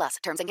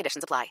 18+. Terms and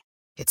conditions apply.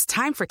 It's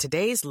time for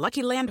today's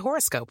Lucky Land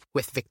horoscope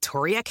with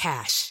Victoria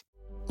Cash.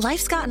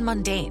 Life's gotten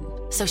mundane,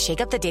 so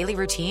shake up the daily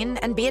routine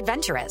and be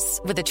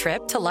adventurous with a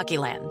trip to Lucky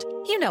Land.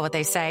 You know what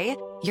they say.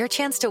 Your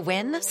chance to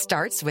win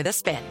starts with a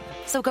spin.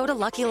 So go to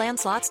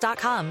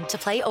LuckyLandSlots.com to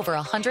play over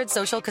 100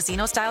 social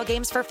casino-style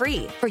games for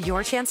free for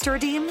your chance to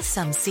redeem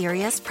some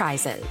serious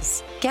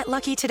prizes. Get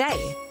lucky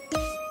today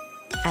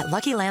at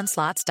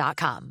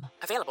LuckyLandSlots.com.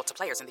 Available to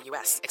players in the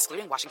U.S.,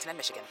 excluding Washington and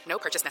Michigan. No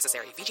purchase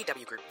necessary.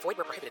 VGW Group. Void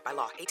where prohibited by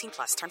law.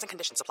 18+. Terms and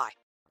conditions apply.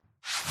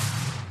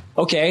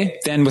 Okay,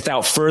 then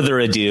without further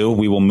ado,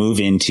 we will move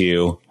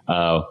into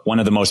one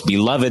of the most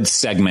beloved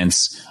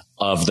segments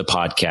of the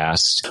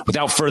podcast.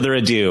 Without further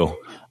ado,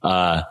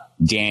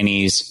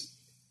 Danny's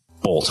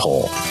Bolt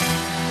Hole.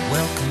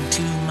 Welcome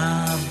to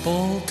my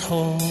bolt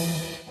hole.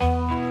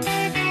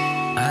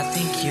 I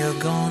think you're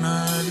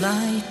gonna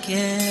like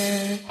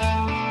it.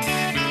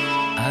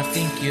 I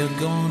think you're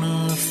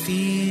gonna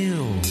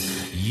feel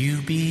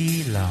you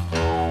belong.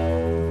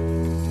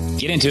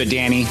 Get into it,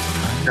 Danny.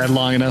 That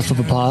long enough of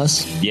a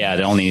pause? Yeah,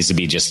 it only needs to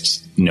be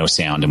just no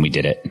sound, and we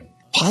did it.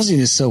 Pausing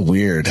is so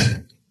weird.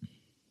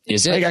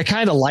 Is it? Like, I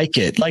kind of like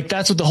it. Like,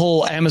 that's what the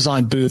whole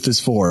Amazon booth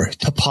is for,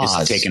 to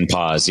pause. Just take and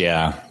pause,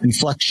 yeah.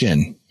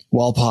 Inflection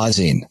while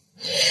pausing.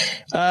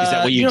 Is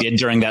that what you did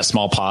during that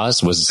small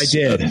pause? I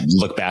did.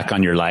 Look back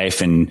on your life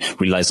and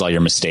realize all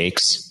your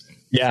mistakes?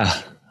 Yeah,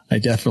 I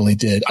definitely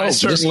did. I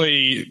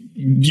certainly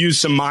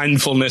used some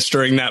mindfulness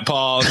during that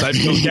pause. I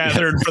feel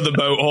gathered for the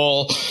boat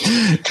hole.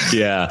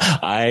 Yeah,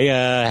 I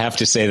have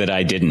to say that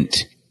I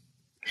didn't.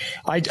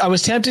 I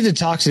was tempted to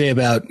talk today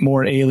about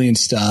more alien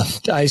stuff.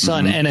 I saw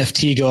an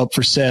NFT go up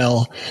for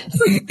sale,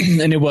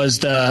 and it was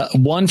the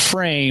one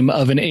frame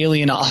of an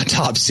alien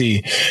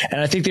autopsy. And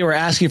I think they were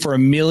asking for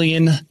 $1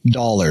 million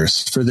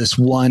for this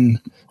one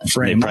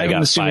frame. They probably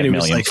got $5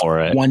 million for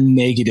it. One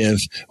negative.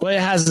 Well, it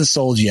hasn't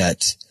sold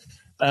yet.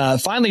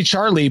 Finally,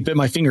 Charlie Bit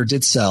My Finger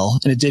did sell,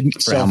 and it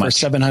did sell for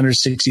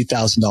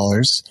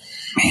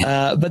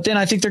 $760,000. But then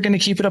I think they're going to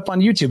keep it up on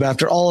YouTube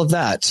after all of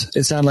that.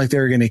 It sounded like they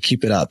were going to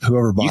keep it up,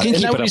 whoever bought it. You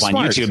can keep it up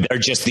on YouTube. They're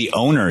just the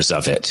owners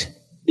of it.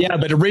 Yeah,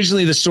 but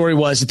originally the story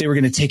was that they were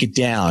going to take it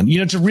down. You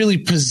know, to really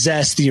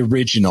possess the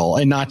original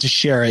and not to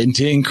share it and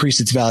to increase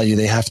its value,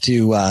 they have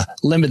to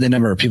limit the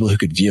number of people who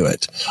could view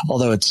it.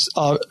 Although it's,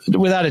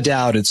 without a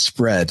doubt, it's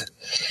spread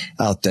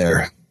out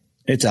there.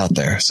 It's out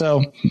there.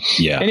 So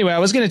yeah. Anyway, I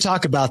was going to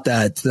talk about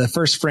that. The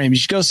first frame, you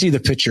should go see the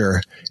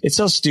picture. It's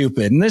so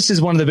stupid. And this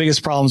is one of the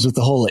biggest problems with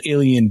the whole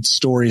alien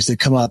stories that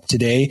come up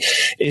today,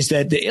 is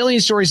that the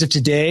alien stories of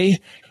today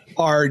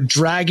are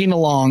dragging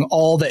along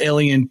all the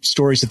alien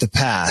stories of the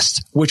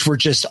past, which were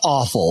just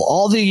awful.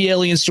 All the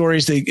alien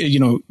stories,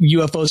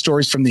 UFO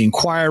stories from the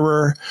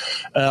Inquirer,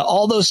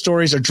 all those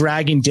stories are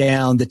dragging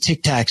down the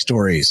Tic Tac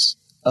stories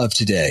of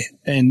today.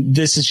 And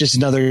this is just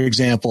another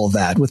example of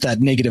that, with that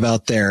negative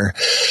out there,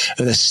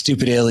 the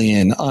stupid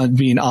alien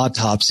being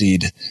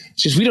autopsied.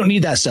 It's just, we don't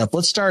need that stuff.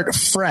 Let's start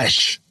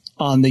fresh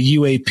on the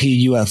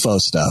UAP UFO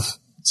stuff.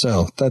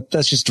 So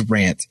that's just a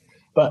rant,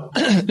 but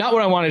not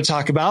what I wanted to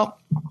talk about.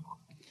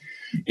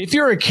 If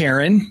you're a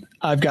Karen,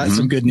 I've got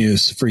some good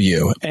news for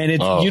you. And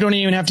you don't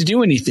even have to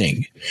do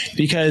anything,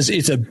 because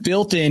it's a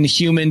built-in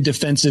human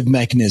defensive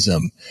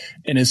mechanism,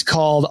 and it's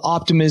called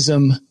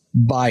optimism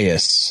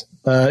bias.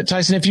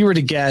 Tyson, if you were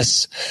to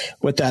guess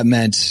what that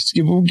meant,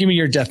 give me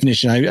your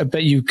definition. I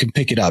bet you can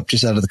pick it up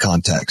just out of the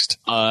context.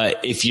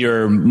 If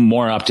you're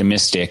more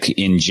optimistic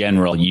in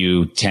general,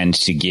 you tend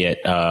to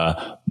get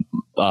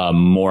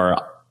more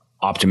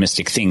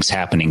optimistic things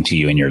happening to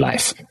you in your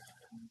life.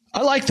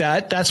 I like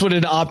that. That's what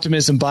an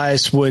optimism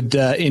bias would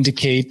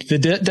indicate. The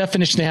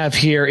definition they have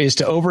here is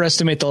to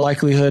overestimate the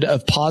likelihood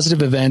of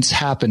positive events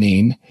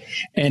happening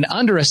and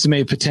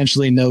underestimate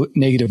potentially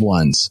negative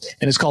ones.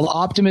 And it's called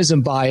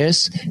optimism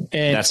bias.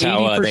 And that's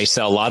how they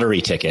sell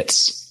lottery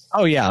tickets.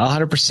 Oh yeah,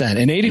 100%.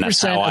 And 80%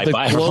 that's how I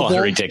buy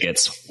lottery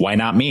tickets. Why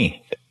not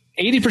me?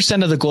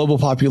 80% of the global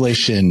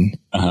population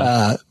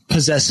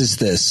possesses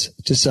this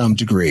to some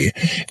degree.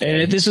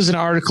 And this was an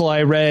article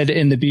I read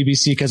in the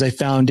BBC because I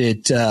found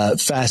it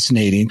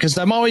fascinating, because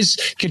I'm always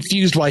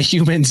confused why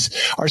humans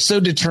are so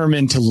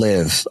determined to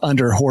live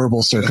under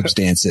horrible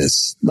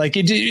circumstances. Like,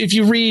 if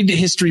you read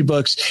history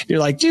books, you're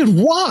like, dude,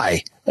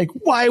 why? Like,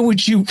 why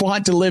would you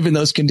want to live in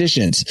those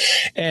conditions?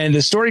 And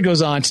the story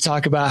goes on to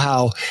talk about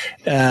how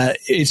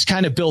it's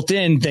kind of built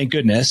in, thank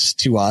goodness,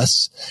 to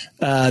us,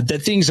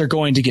 that things are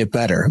going to get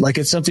better. Like,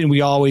 it's something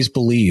we always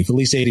believe, at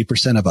least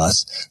 80% of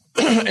us.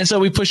 And so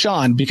we push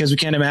on because we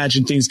can't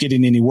imagine things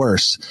getting any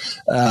worse.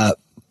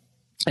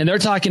 And they're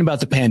talking about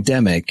the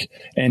pandemic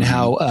and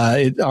how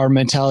our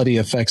mentality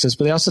affects us.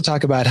 But they also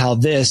talk about how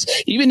this,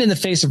 even in the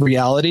face of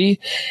reality,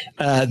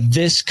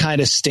 this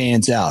kind of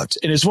stands out.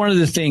 And it's one of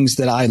the things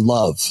that I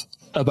love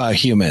about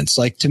humans.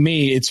 Like, to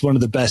me, it's one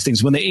of the best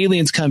things. When the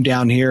aliens come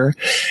down here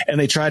and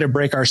they try to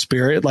break our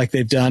spirit like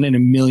they've done in a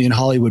million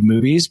Hollywood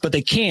movies, but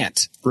they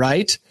can't,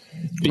 right?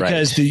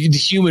 Because the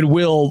human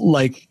will,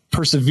 like,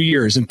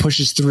 perseveres and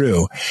pushes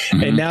through.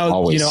 And now,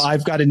 always.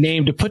 I've got a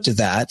name to put to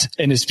that.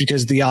 And it's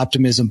because of the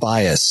optimism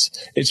bias.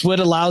 It's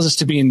what allows us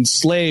to be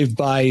enslaved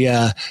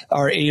by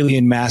our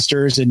alien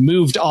masters and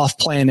moved off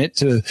planet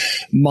to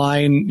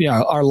mine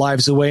our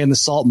lives away in the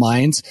salt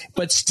mines,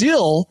 but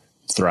still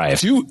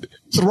thrive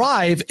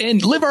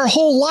and live our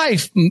whole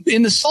life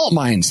in the salt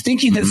mines,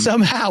 thinking that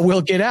somehow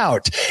we'll get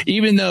out,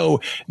 even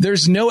though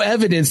there's no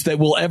evidence that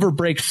we'll ever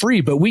break free.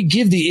 But we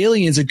give the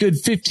aliens a good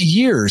 50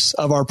 years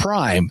of our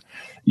prime,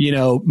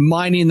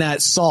 mining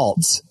that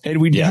salt, and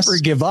we never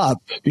give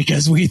up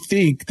because we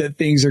think that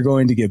things are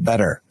going to get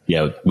better.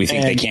 Yeah. We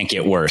think they can't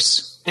get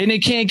worse. And it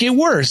can't get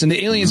worse. And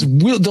the aliens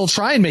they'll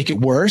try and make it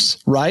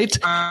worse, right?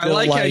 I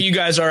like how you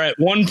guys are at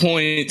one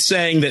point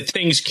saying that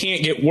things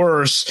can't get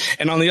worse,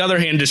 and on the other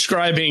hand,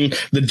 describing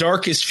the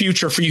darkest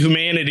future for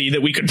humanity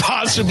that we could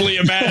possibly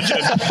imagine.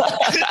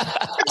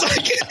 It's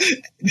like,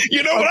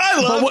 what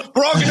I love?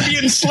 We're all going to be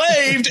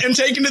enslaved and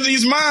taken to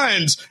these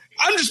mines.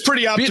 I'm just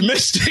pretty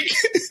optimistic.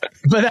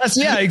 But that's,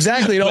 yeah,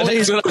 exactly. But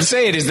that's what I'm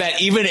saying is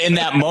that even in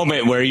that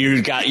moment where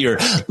you got your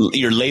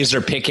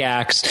laser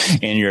pickaxe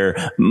and your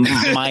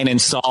mining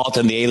salt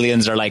and the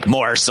aliens are like,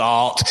 more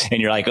salt.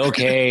 And you're like,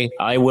 okay,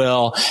 I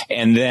will.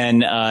 And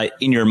then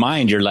in your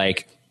mind, you're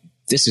like,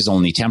 this is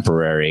only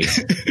temporary.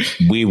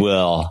 We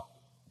will.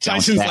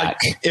 Tyson's like,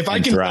 if I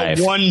can thrive.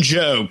 tell one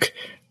joke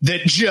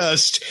that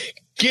just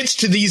gets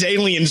to these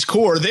aliens'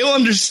 core, they'll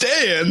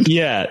understand.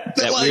 Yeah,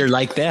 that we're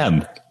like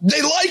them.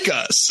 They like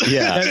us.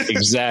 Yeah,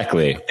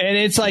 exactly. And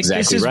it's like,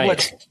 exactly this is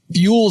what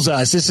fuels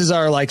us. This is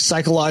our like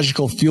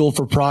psychological fuel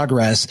for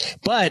progress.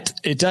 But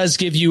it does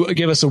give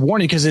us a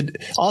warning, because it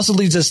also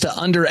leads us to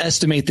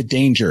underestimate the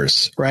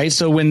dangers, right?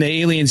 So when the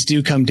aliens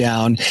do come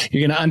down,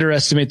 you're going to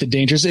underestimate the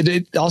dangers.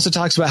 It also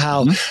talks about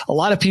how a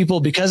lot of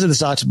people, because of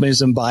this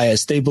optimism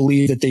bias, they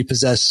believe that they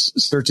possess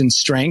certain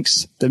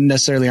strengths that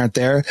necessarily aren't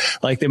there.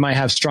 Like they might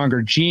have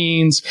stronger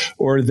genes,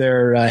 or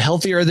they're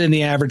healthier than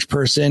the average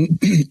person,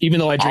 even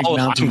though I drink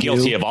Mountain I'm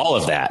guilty of all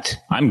of that.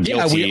 I'm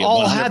guilty of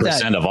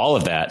 100% of all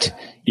of that.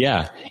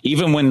 Yeah.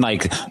 Even when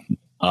like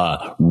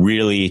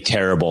really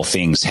terrible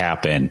things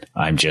happen,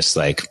 I'm just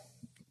like,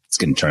 it's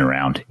going to turn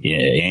around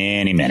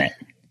any minute.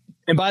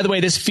 And by the way,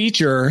 this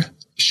feature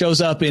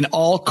shows up in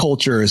all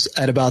cultures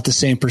at about the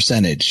same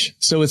percentage.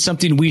 So it's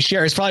something we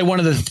share. It's probably one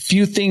of the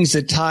few things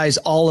that ties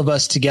all of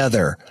us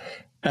together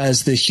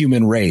as the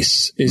human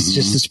race, is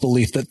just this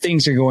belief that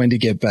things are going to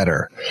get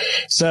better.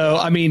 So,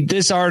 I mean,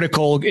 this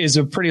article is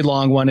a pretty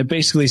long one. It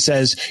basically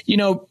says,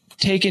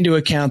 take into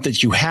account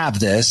that you have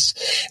this,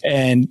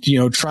 and,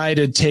 try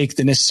to take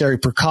the necessary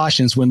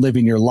precautions when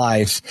living your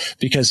life,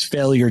 because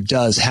failure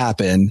does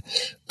happen.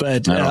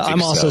 But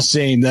I'm also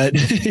saying that,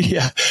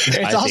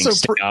 it's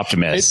also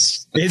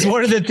optimist. It's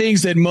one of the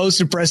things that most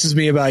impresses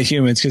me about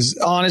humans, because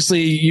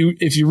honestly,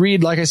 if you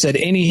read, like I said,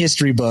 any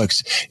history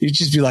books, you'd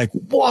just be like,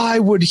 why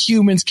would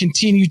humans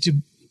continue to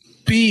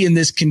be in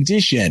this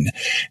condition?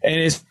 And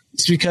it's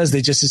because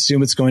they just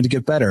assume it's going to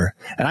get better.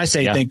 And I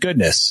say, thank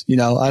goodness,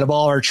 out of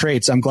all our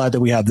traits, I'm glad that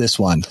we have this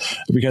one,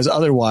 because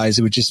otherwise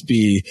it would just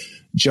be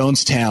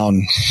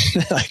Jonestown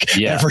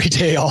every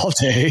day, all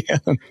day.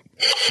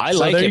 I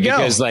like it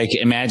because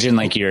imagine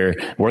you're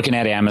working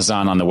at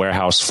Amazon on the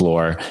warehouse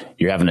floor.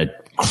 You're having a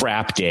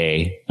crap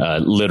day,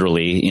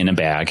 literally in a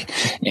bag.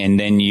 And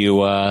then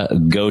you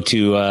go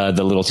to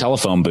the little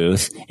telephone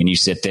booth and you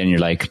sit there and you're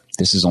like,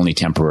 this is only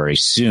temporary.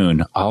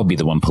 Soon I'll be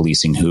the one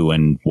policing who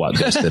and what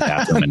goes to the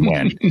bathroom and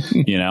when,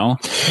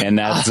 and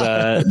that's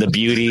the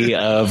beauty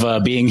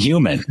of being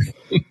human.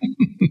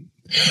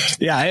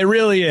 Yeah, it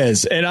really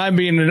is. And I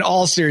mean, in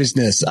all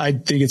seriousness, I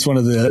think it's one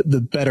of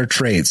the better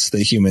traits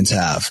that humans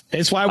have.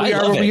 It's why we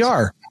are where we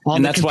are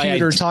on the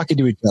computer talking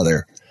to each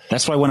other.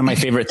 That's why one of my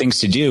favorite things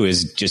to do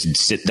is just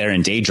sit there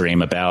and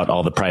daydream about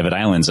all the private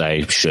islands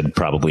I should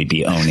probably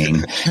be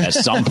owning at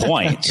some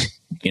point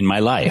in my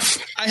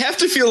life. I have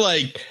to feel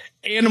like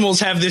animals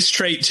have this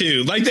trait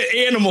too. Like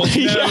the animals,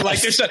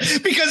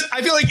 because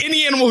I feel like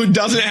any animal who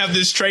doesn't have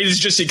this trait is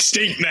just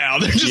extinct now.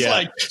 They're just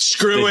like,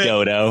 screw it.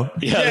 Dodo.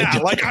 I'm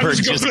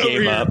just going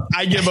over here.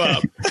 I give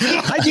up.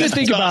 I do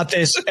think about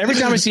this. Every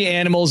time I see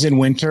animals in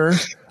winter,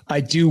 I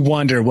do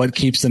wonder what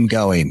keeps them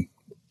going.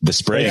 The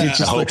spring,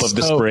 the hope of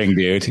the spring,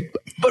 dude.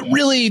 But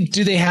really,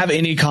 do they have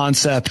any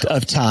concept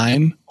of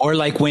time? Or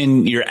like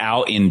when you're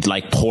out in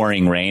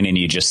pouring rain and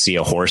you just see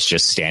a horse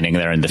just standing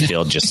there in the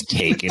field, just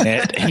taking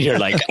it. And you're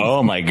like,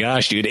 oh my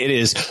gosh, dude, it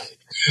is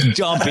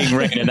dumping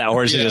rain. And that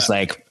horse is just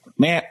like,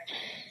 man,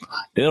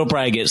 it'll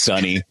probably get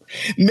sunny.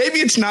 Maybe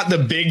it's not the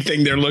big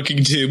thing they're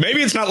looking to.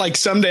 Maybe it's not like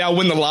someday I'll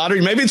win the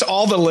lottery. Maybe it's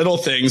all the little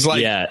things.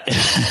 Like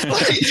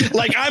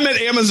I'm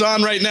at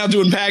Amazon right now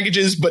doing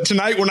packages, but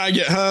tonight when I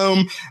get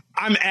home,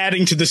 I'm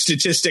adding to the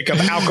statistic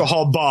of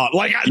alcohol bought.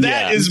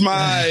 That is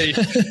my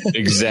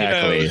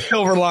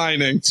silver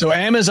lining. So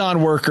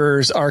Amazon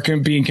workers are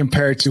being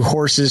compared to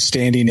horses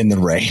standing in the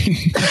rain.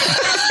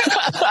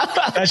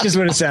 That's just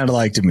what it sounded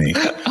like to me.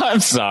 I'm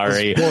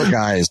sorry. Those poor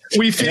guys.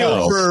 We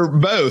feel for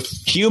both.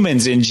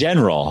 Humans in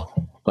general.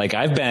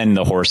 I've been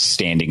the horse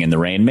standing in the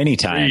rain many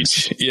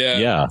times.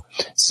 Yeah.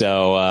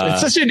 So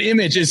it's such an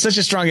image. It's such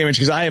a strong image,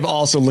 because I have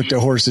also looked at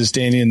horses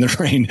standing in the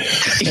rain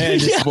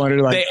and just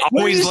wondered, they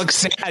always look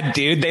sad,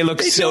 dude. They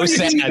look so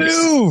sad.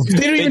 Move.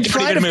 They don't even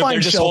try to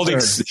find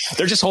shelter.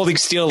 They're just holding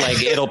still,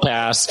 like it'll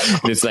pass.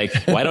 It's like,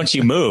 why don't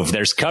you move?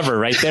 There's cover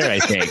right there, I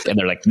think. And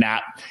they're like,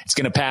 nah, it's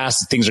going to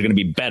pass. Things are going to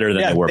be better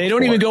than they were. They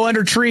don't even go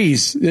under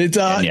trees.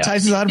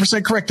 Tyson's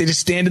 100% correct. They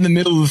just stand in the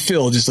middle of the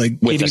field, just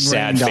with a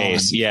sad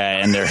face.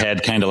 Yeah, and their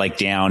head kind of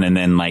down, and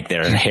then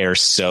their hair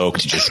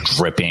soaked, just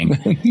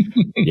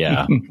dripping.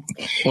 Yeah.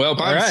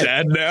 Well, I'm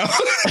sad now.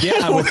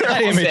 Yeah, with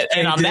that image.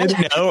 And on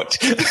that note,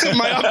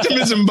 my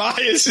optimism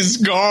bias is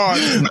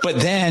gone. But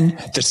then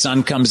the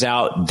sun comes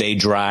out, they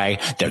dry,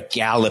 they're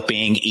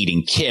galloping,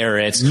 eating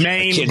carrots,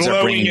 Mane kids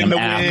are bringing them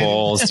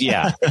apples.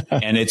 Yeah.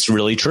 And it's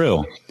really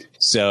true.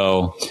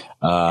 So,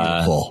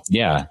 beautiful.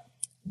 Yeah.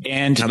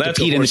 And Now the that's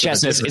Pete a in the horse of a chat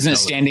says, different isn't color.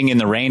 standing in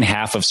the rain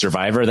half of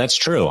Survivor? That's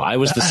true. I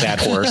was the sad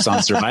horse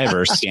on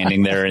Survivor,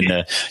 standing there in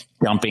the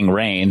dumping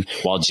rain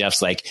while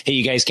Jeff's like, hey,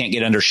 you guys can't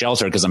get under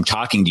shelter because I'm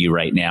talking to you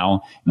right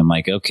now. And I'm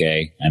like,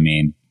 okay, I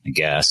mean, I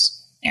guess.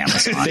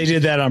 Amazon. They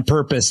did that on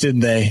purpose,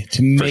 didn't they?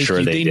 To make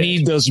sure they did.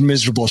 need those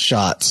miserable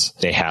shots.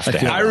 They have to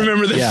have I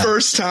remember the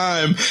first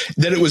time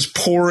that it was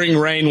pouring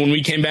rain when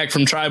we came back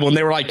from tribal, and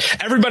they were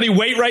like, everybody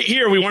wait right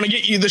here. We want to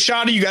get you the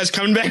shot of you guys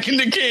coming back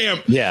into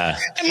camp. Yeah.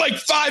 And like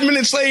 5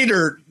 minutes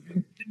later,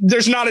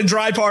 there's not a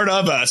dry part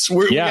of us.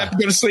 We have to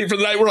go to sleep for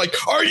the night. We're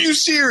like, are you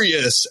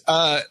serious?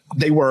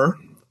 They were.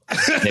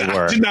 They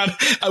were.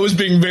 I was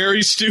being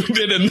very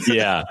stupid. And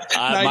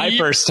my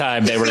first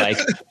time, they were like,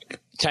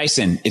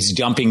 Tyson, it's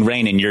dumping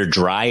rain and you're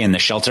dry in the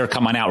shelter.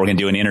 Come on out. We're going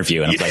to do an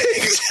interview. And I'm like,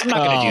 I'm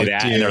not going to do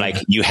that. Dude. And they're like,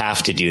 you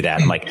have to do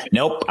that. I'm like,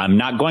 nope, I'm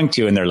not going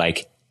to. And they're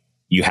like,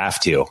 you have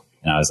to.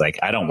 And I was like,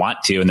 I don't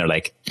want to. And they're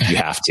like, you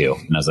have to.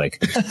 And I was like,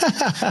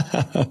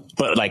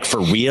 but like for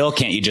real,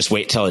 can't you just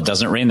wait till it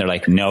doesn't rain? They're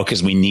like, no,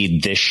 because we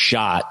need this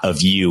shot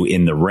of you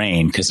in the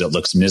rain because it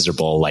looks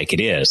miserable like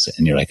it is.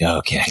 And you're like,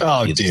 okay.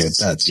 Oh, dude,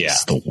 that's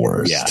just the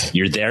worst. Yeah.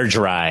 You're there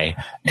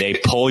dry. They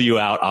pull you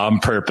out on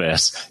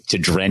purpose to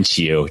drench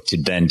you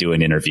to then do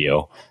an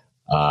interview.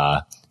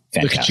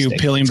 Fantastic. Look at you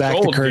peeling back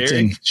the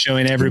curtain,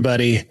 showing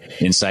everybody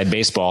inside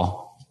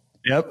baseball.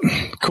 Yep.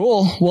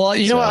 Cool. Well,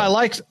 you know what I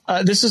liked?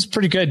 This is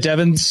pretty good.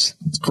 Devon's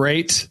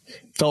great.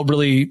 Felt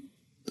really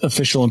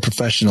official and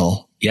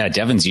professional. Yeah.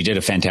 Devon's, you did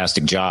a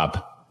fantastic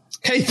job.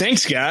 Hey,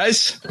 thanks,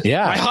 guys.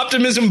 Yeah. My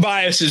optimism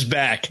bias is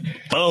back.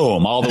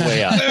 Boom. All the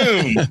way up.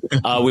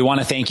 Boom. We want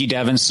to thank you,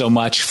 Devon, so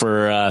much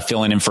for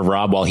filling in for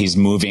Rob while he's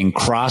moving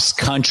cross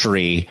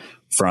country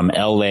from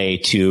LA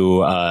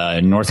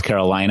to North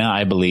Carolina,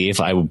 I believe.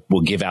 I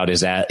will give out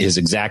his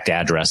exact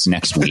address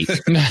next week.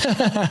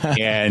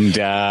 And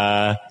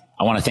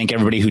I want to thank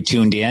everybody who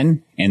tuned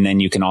in. And then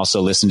you can also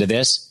listen to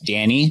this.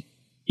 Danny,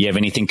 you have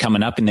anything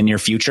coming up in the near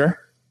future?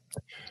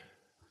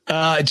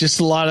 Just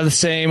a lot of the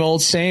same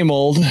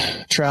old,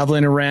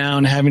 traveling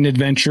around, having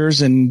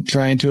adventures and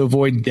trying to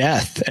avoid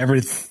death.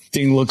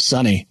 Everything looks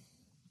sunny.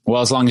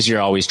 Well, as long as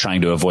you're always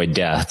trying to avoid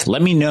death,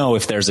 let me know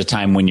if there's a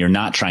time when you're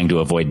not trying to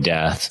avoid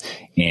death,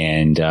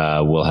 and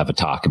we'll have a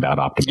talk about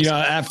optimism. You know,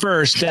 at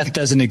first, death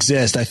doesn't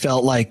exist. I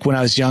felt like when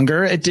I was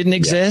younger, it didn't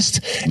exist.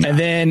 Yeah. And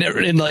then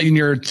in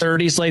your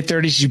 30s, late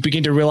 30s, you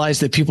begin to realize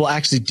that people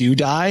actually do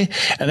die.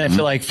 And I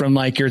feel like from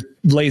like your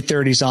late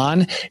 30s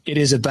on, it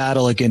is a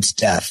battle against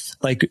death.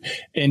 Like,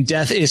 and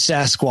death is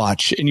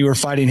Sasquatch, and you are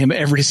fighting him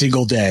every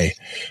single day,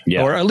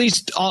 or at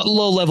least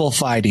low level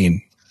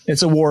fighting.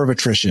 It's a war of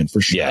attrition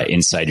for sure. Yeah,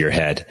 inside your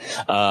head.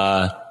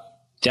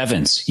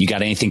 Devons, you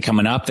got anything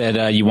coming up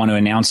that you want to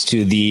announce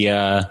to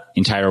the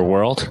entire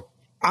world?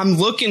 I'm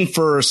looking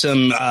for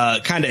some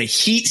kind of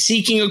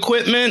heat-seeking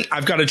equipment.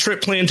 I've got a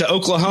trip planned to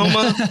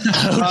Oklahoma.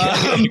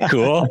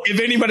 Cool. If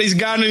anybody's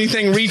got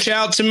anything, reach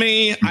out to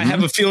me. I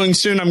have a feeling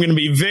soon I'm going to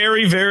be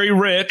very, very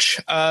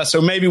rich.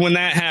 So maybe when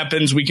that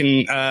happens, we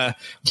can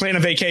plan a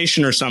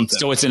vacation or something.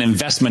 So it's an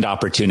investment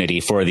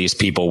opportunity for these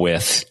people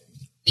with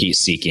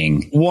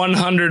heat-seeking.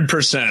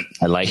 100%.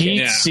 I like it.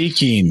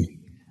 Heat-seeking.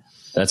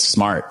 That's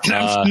smart.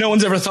 No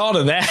one's ever thought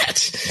of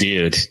that.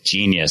 Dude,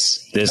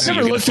 genius. I've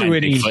never looked through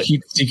any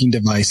heat-seeking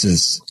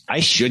devices. I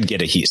should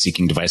get a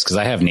heat-seeking device because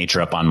I have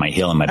nature up on my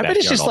hill in my backyard. I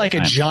bet it's just like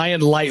a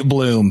giant light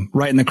bloom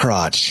right in the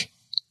crotch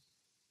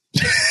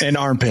and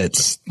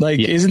armpits. Like,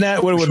 isn't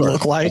that what it would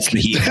look like?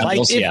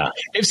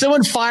 If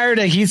someone fired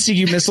a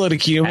heat-seeking missile at a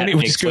human, it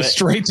would just go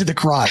straight to the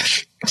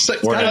crotch. It's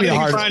gotta be a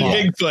hard spot.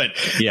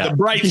 Bigfoot. Yeah. The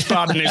bright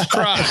spot in his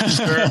crotch.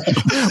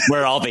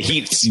 Where all the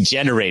heat's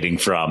generating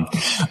from.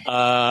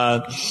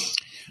 Yeah,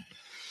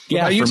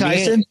 are you,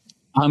 Tyson?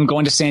 I'm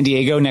going to San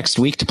Diego next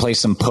week to play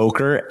some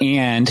poker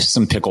and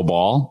some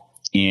pickleball.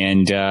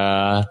 And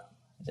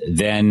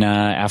then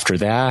after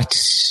that,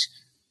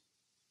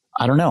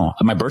 I don't know.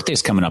 My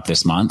birthday's coming up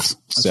this month.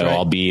 So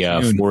I'll be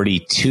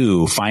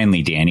 42.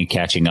 Finally, Danny,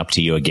 catching up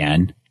to you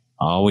again.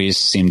 I always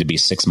seem to be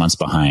 6 months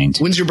behind.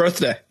 When's your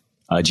birthday?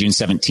 June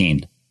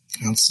 17.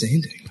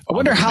 Outstanding. I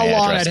wonder how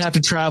long I'd have to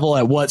travel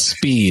at what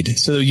speed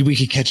so that we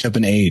could catch up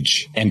in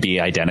age. And be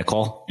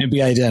identical.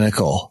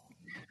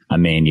 I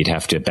mean, you'd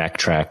have to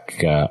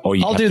backtrack.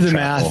 I'll do the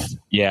math.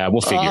 Yeah, we'll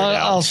figure it out.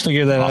 I'll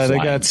figure that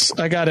out.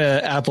 I got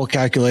an Apple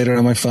calculator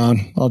on my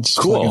phone. I'll just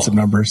plug in some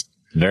numbers.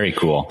 Very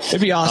cool. It'd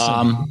be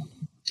awesome.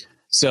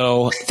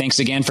 So thanks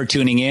again for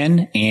tuning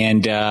in.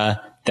 And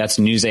that's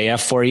News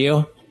AF for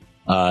you.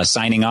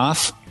 Signing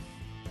off.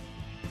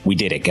 We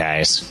did it,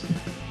 guys.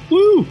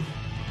 Woo!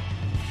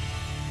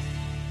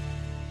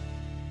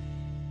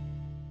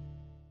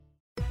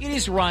 It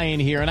is Ryan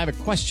here, and I have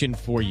a question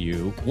for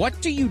you. What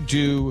do you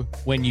do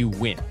when you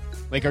win?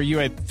 Like, are you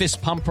a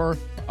fist pumper,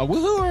 a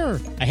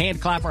woohooer, a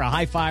hand clapper, a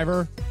high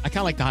fiver? I kind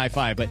of like the high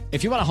five, but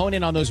if you want to hone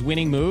in on those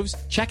winning moves,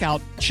 check out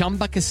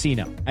Chumba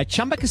Casino. At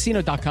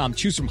ChumbaCasino.com,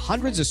 choose from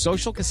hundreds of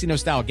social casino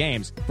style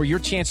games for your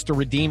chance to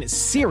redeem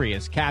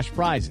serious cash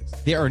prizes.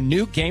 There are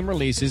new game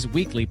releases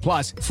weekly,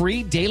 plus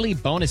free daily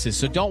bonuses.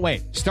 So don't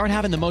wait. Start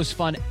having the most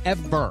fun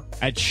ever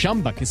at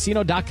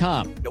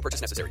ChumbaCasino.com. No purchase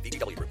necessary.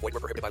 VGW Group. Void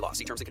where prohibited by law.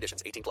 See terms and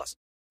conditions. 18+.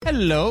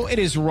 Hello, it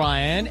is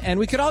Ryan, and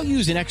we could all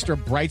use an extra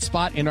bright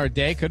spot in our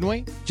day, couldn't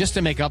we? Just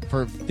to make up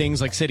for things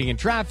like sitting in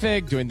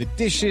traffic, doing the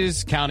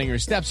dishes, counting your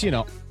steps, you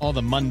know, all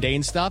the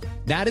mundane stuff.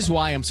 That is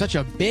why I'm such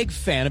a big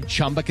fan of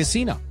Chumba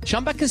Casino.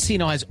 Chumba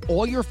Casino has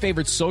all your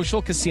favorite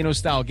social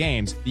casino-style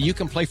games that you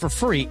can play for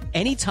free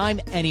anytime,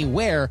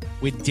 anywhere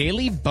with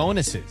daily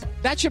bonuses.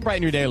 That should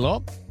brighten your day a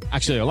little.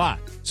 Actually, a lot.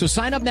 So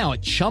sign up now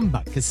at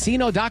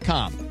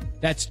ChumbaCasino.com.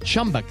 That's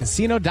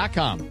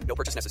ChumbaCasino.com. No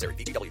purchase necessary.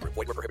 VGW Group.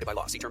 Void where prohibited by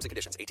law. See terms and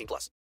conditions. 18+.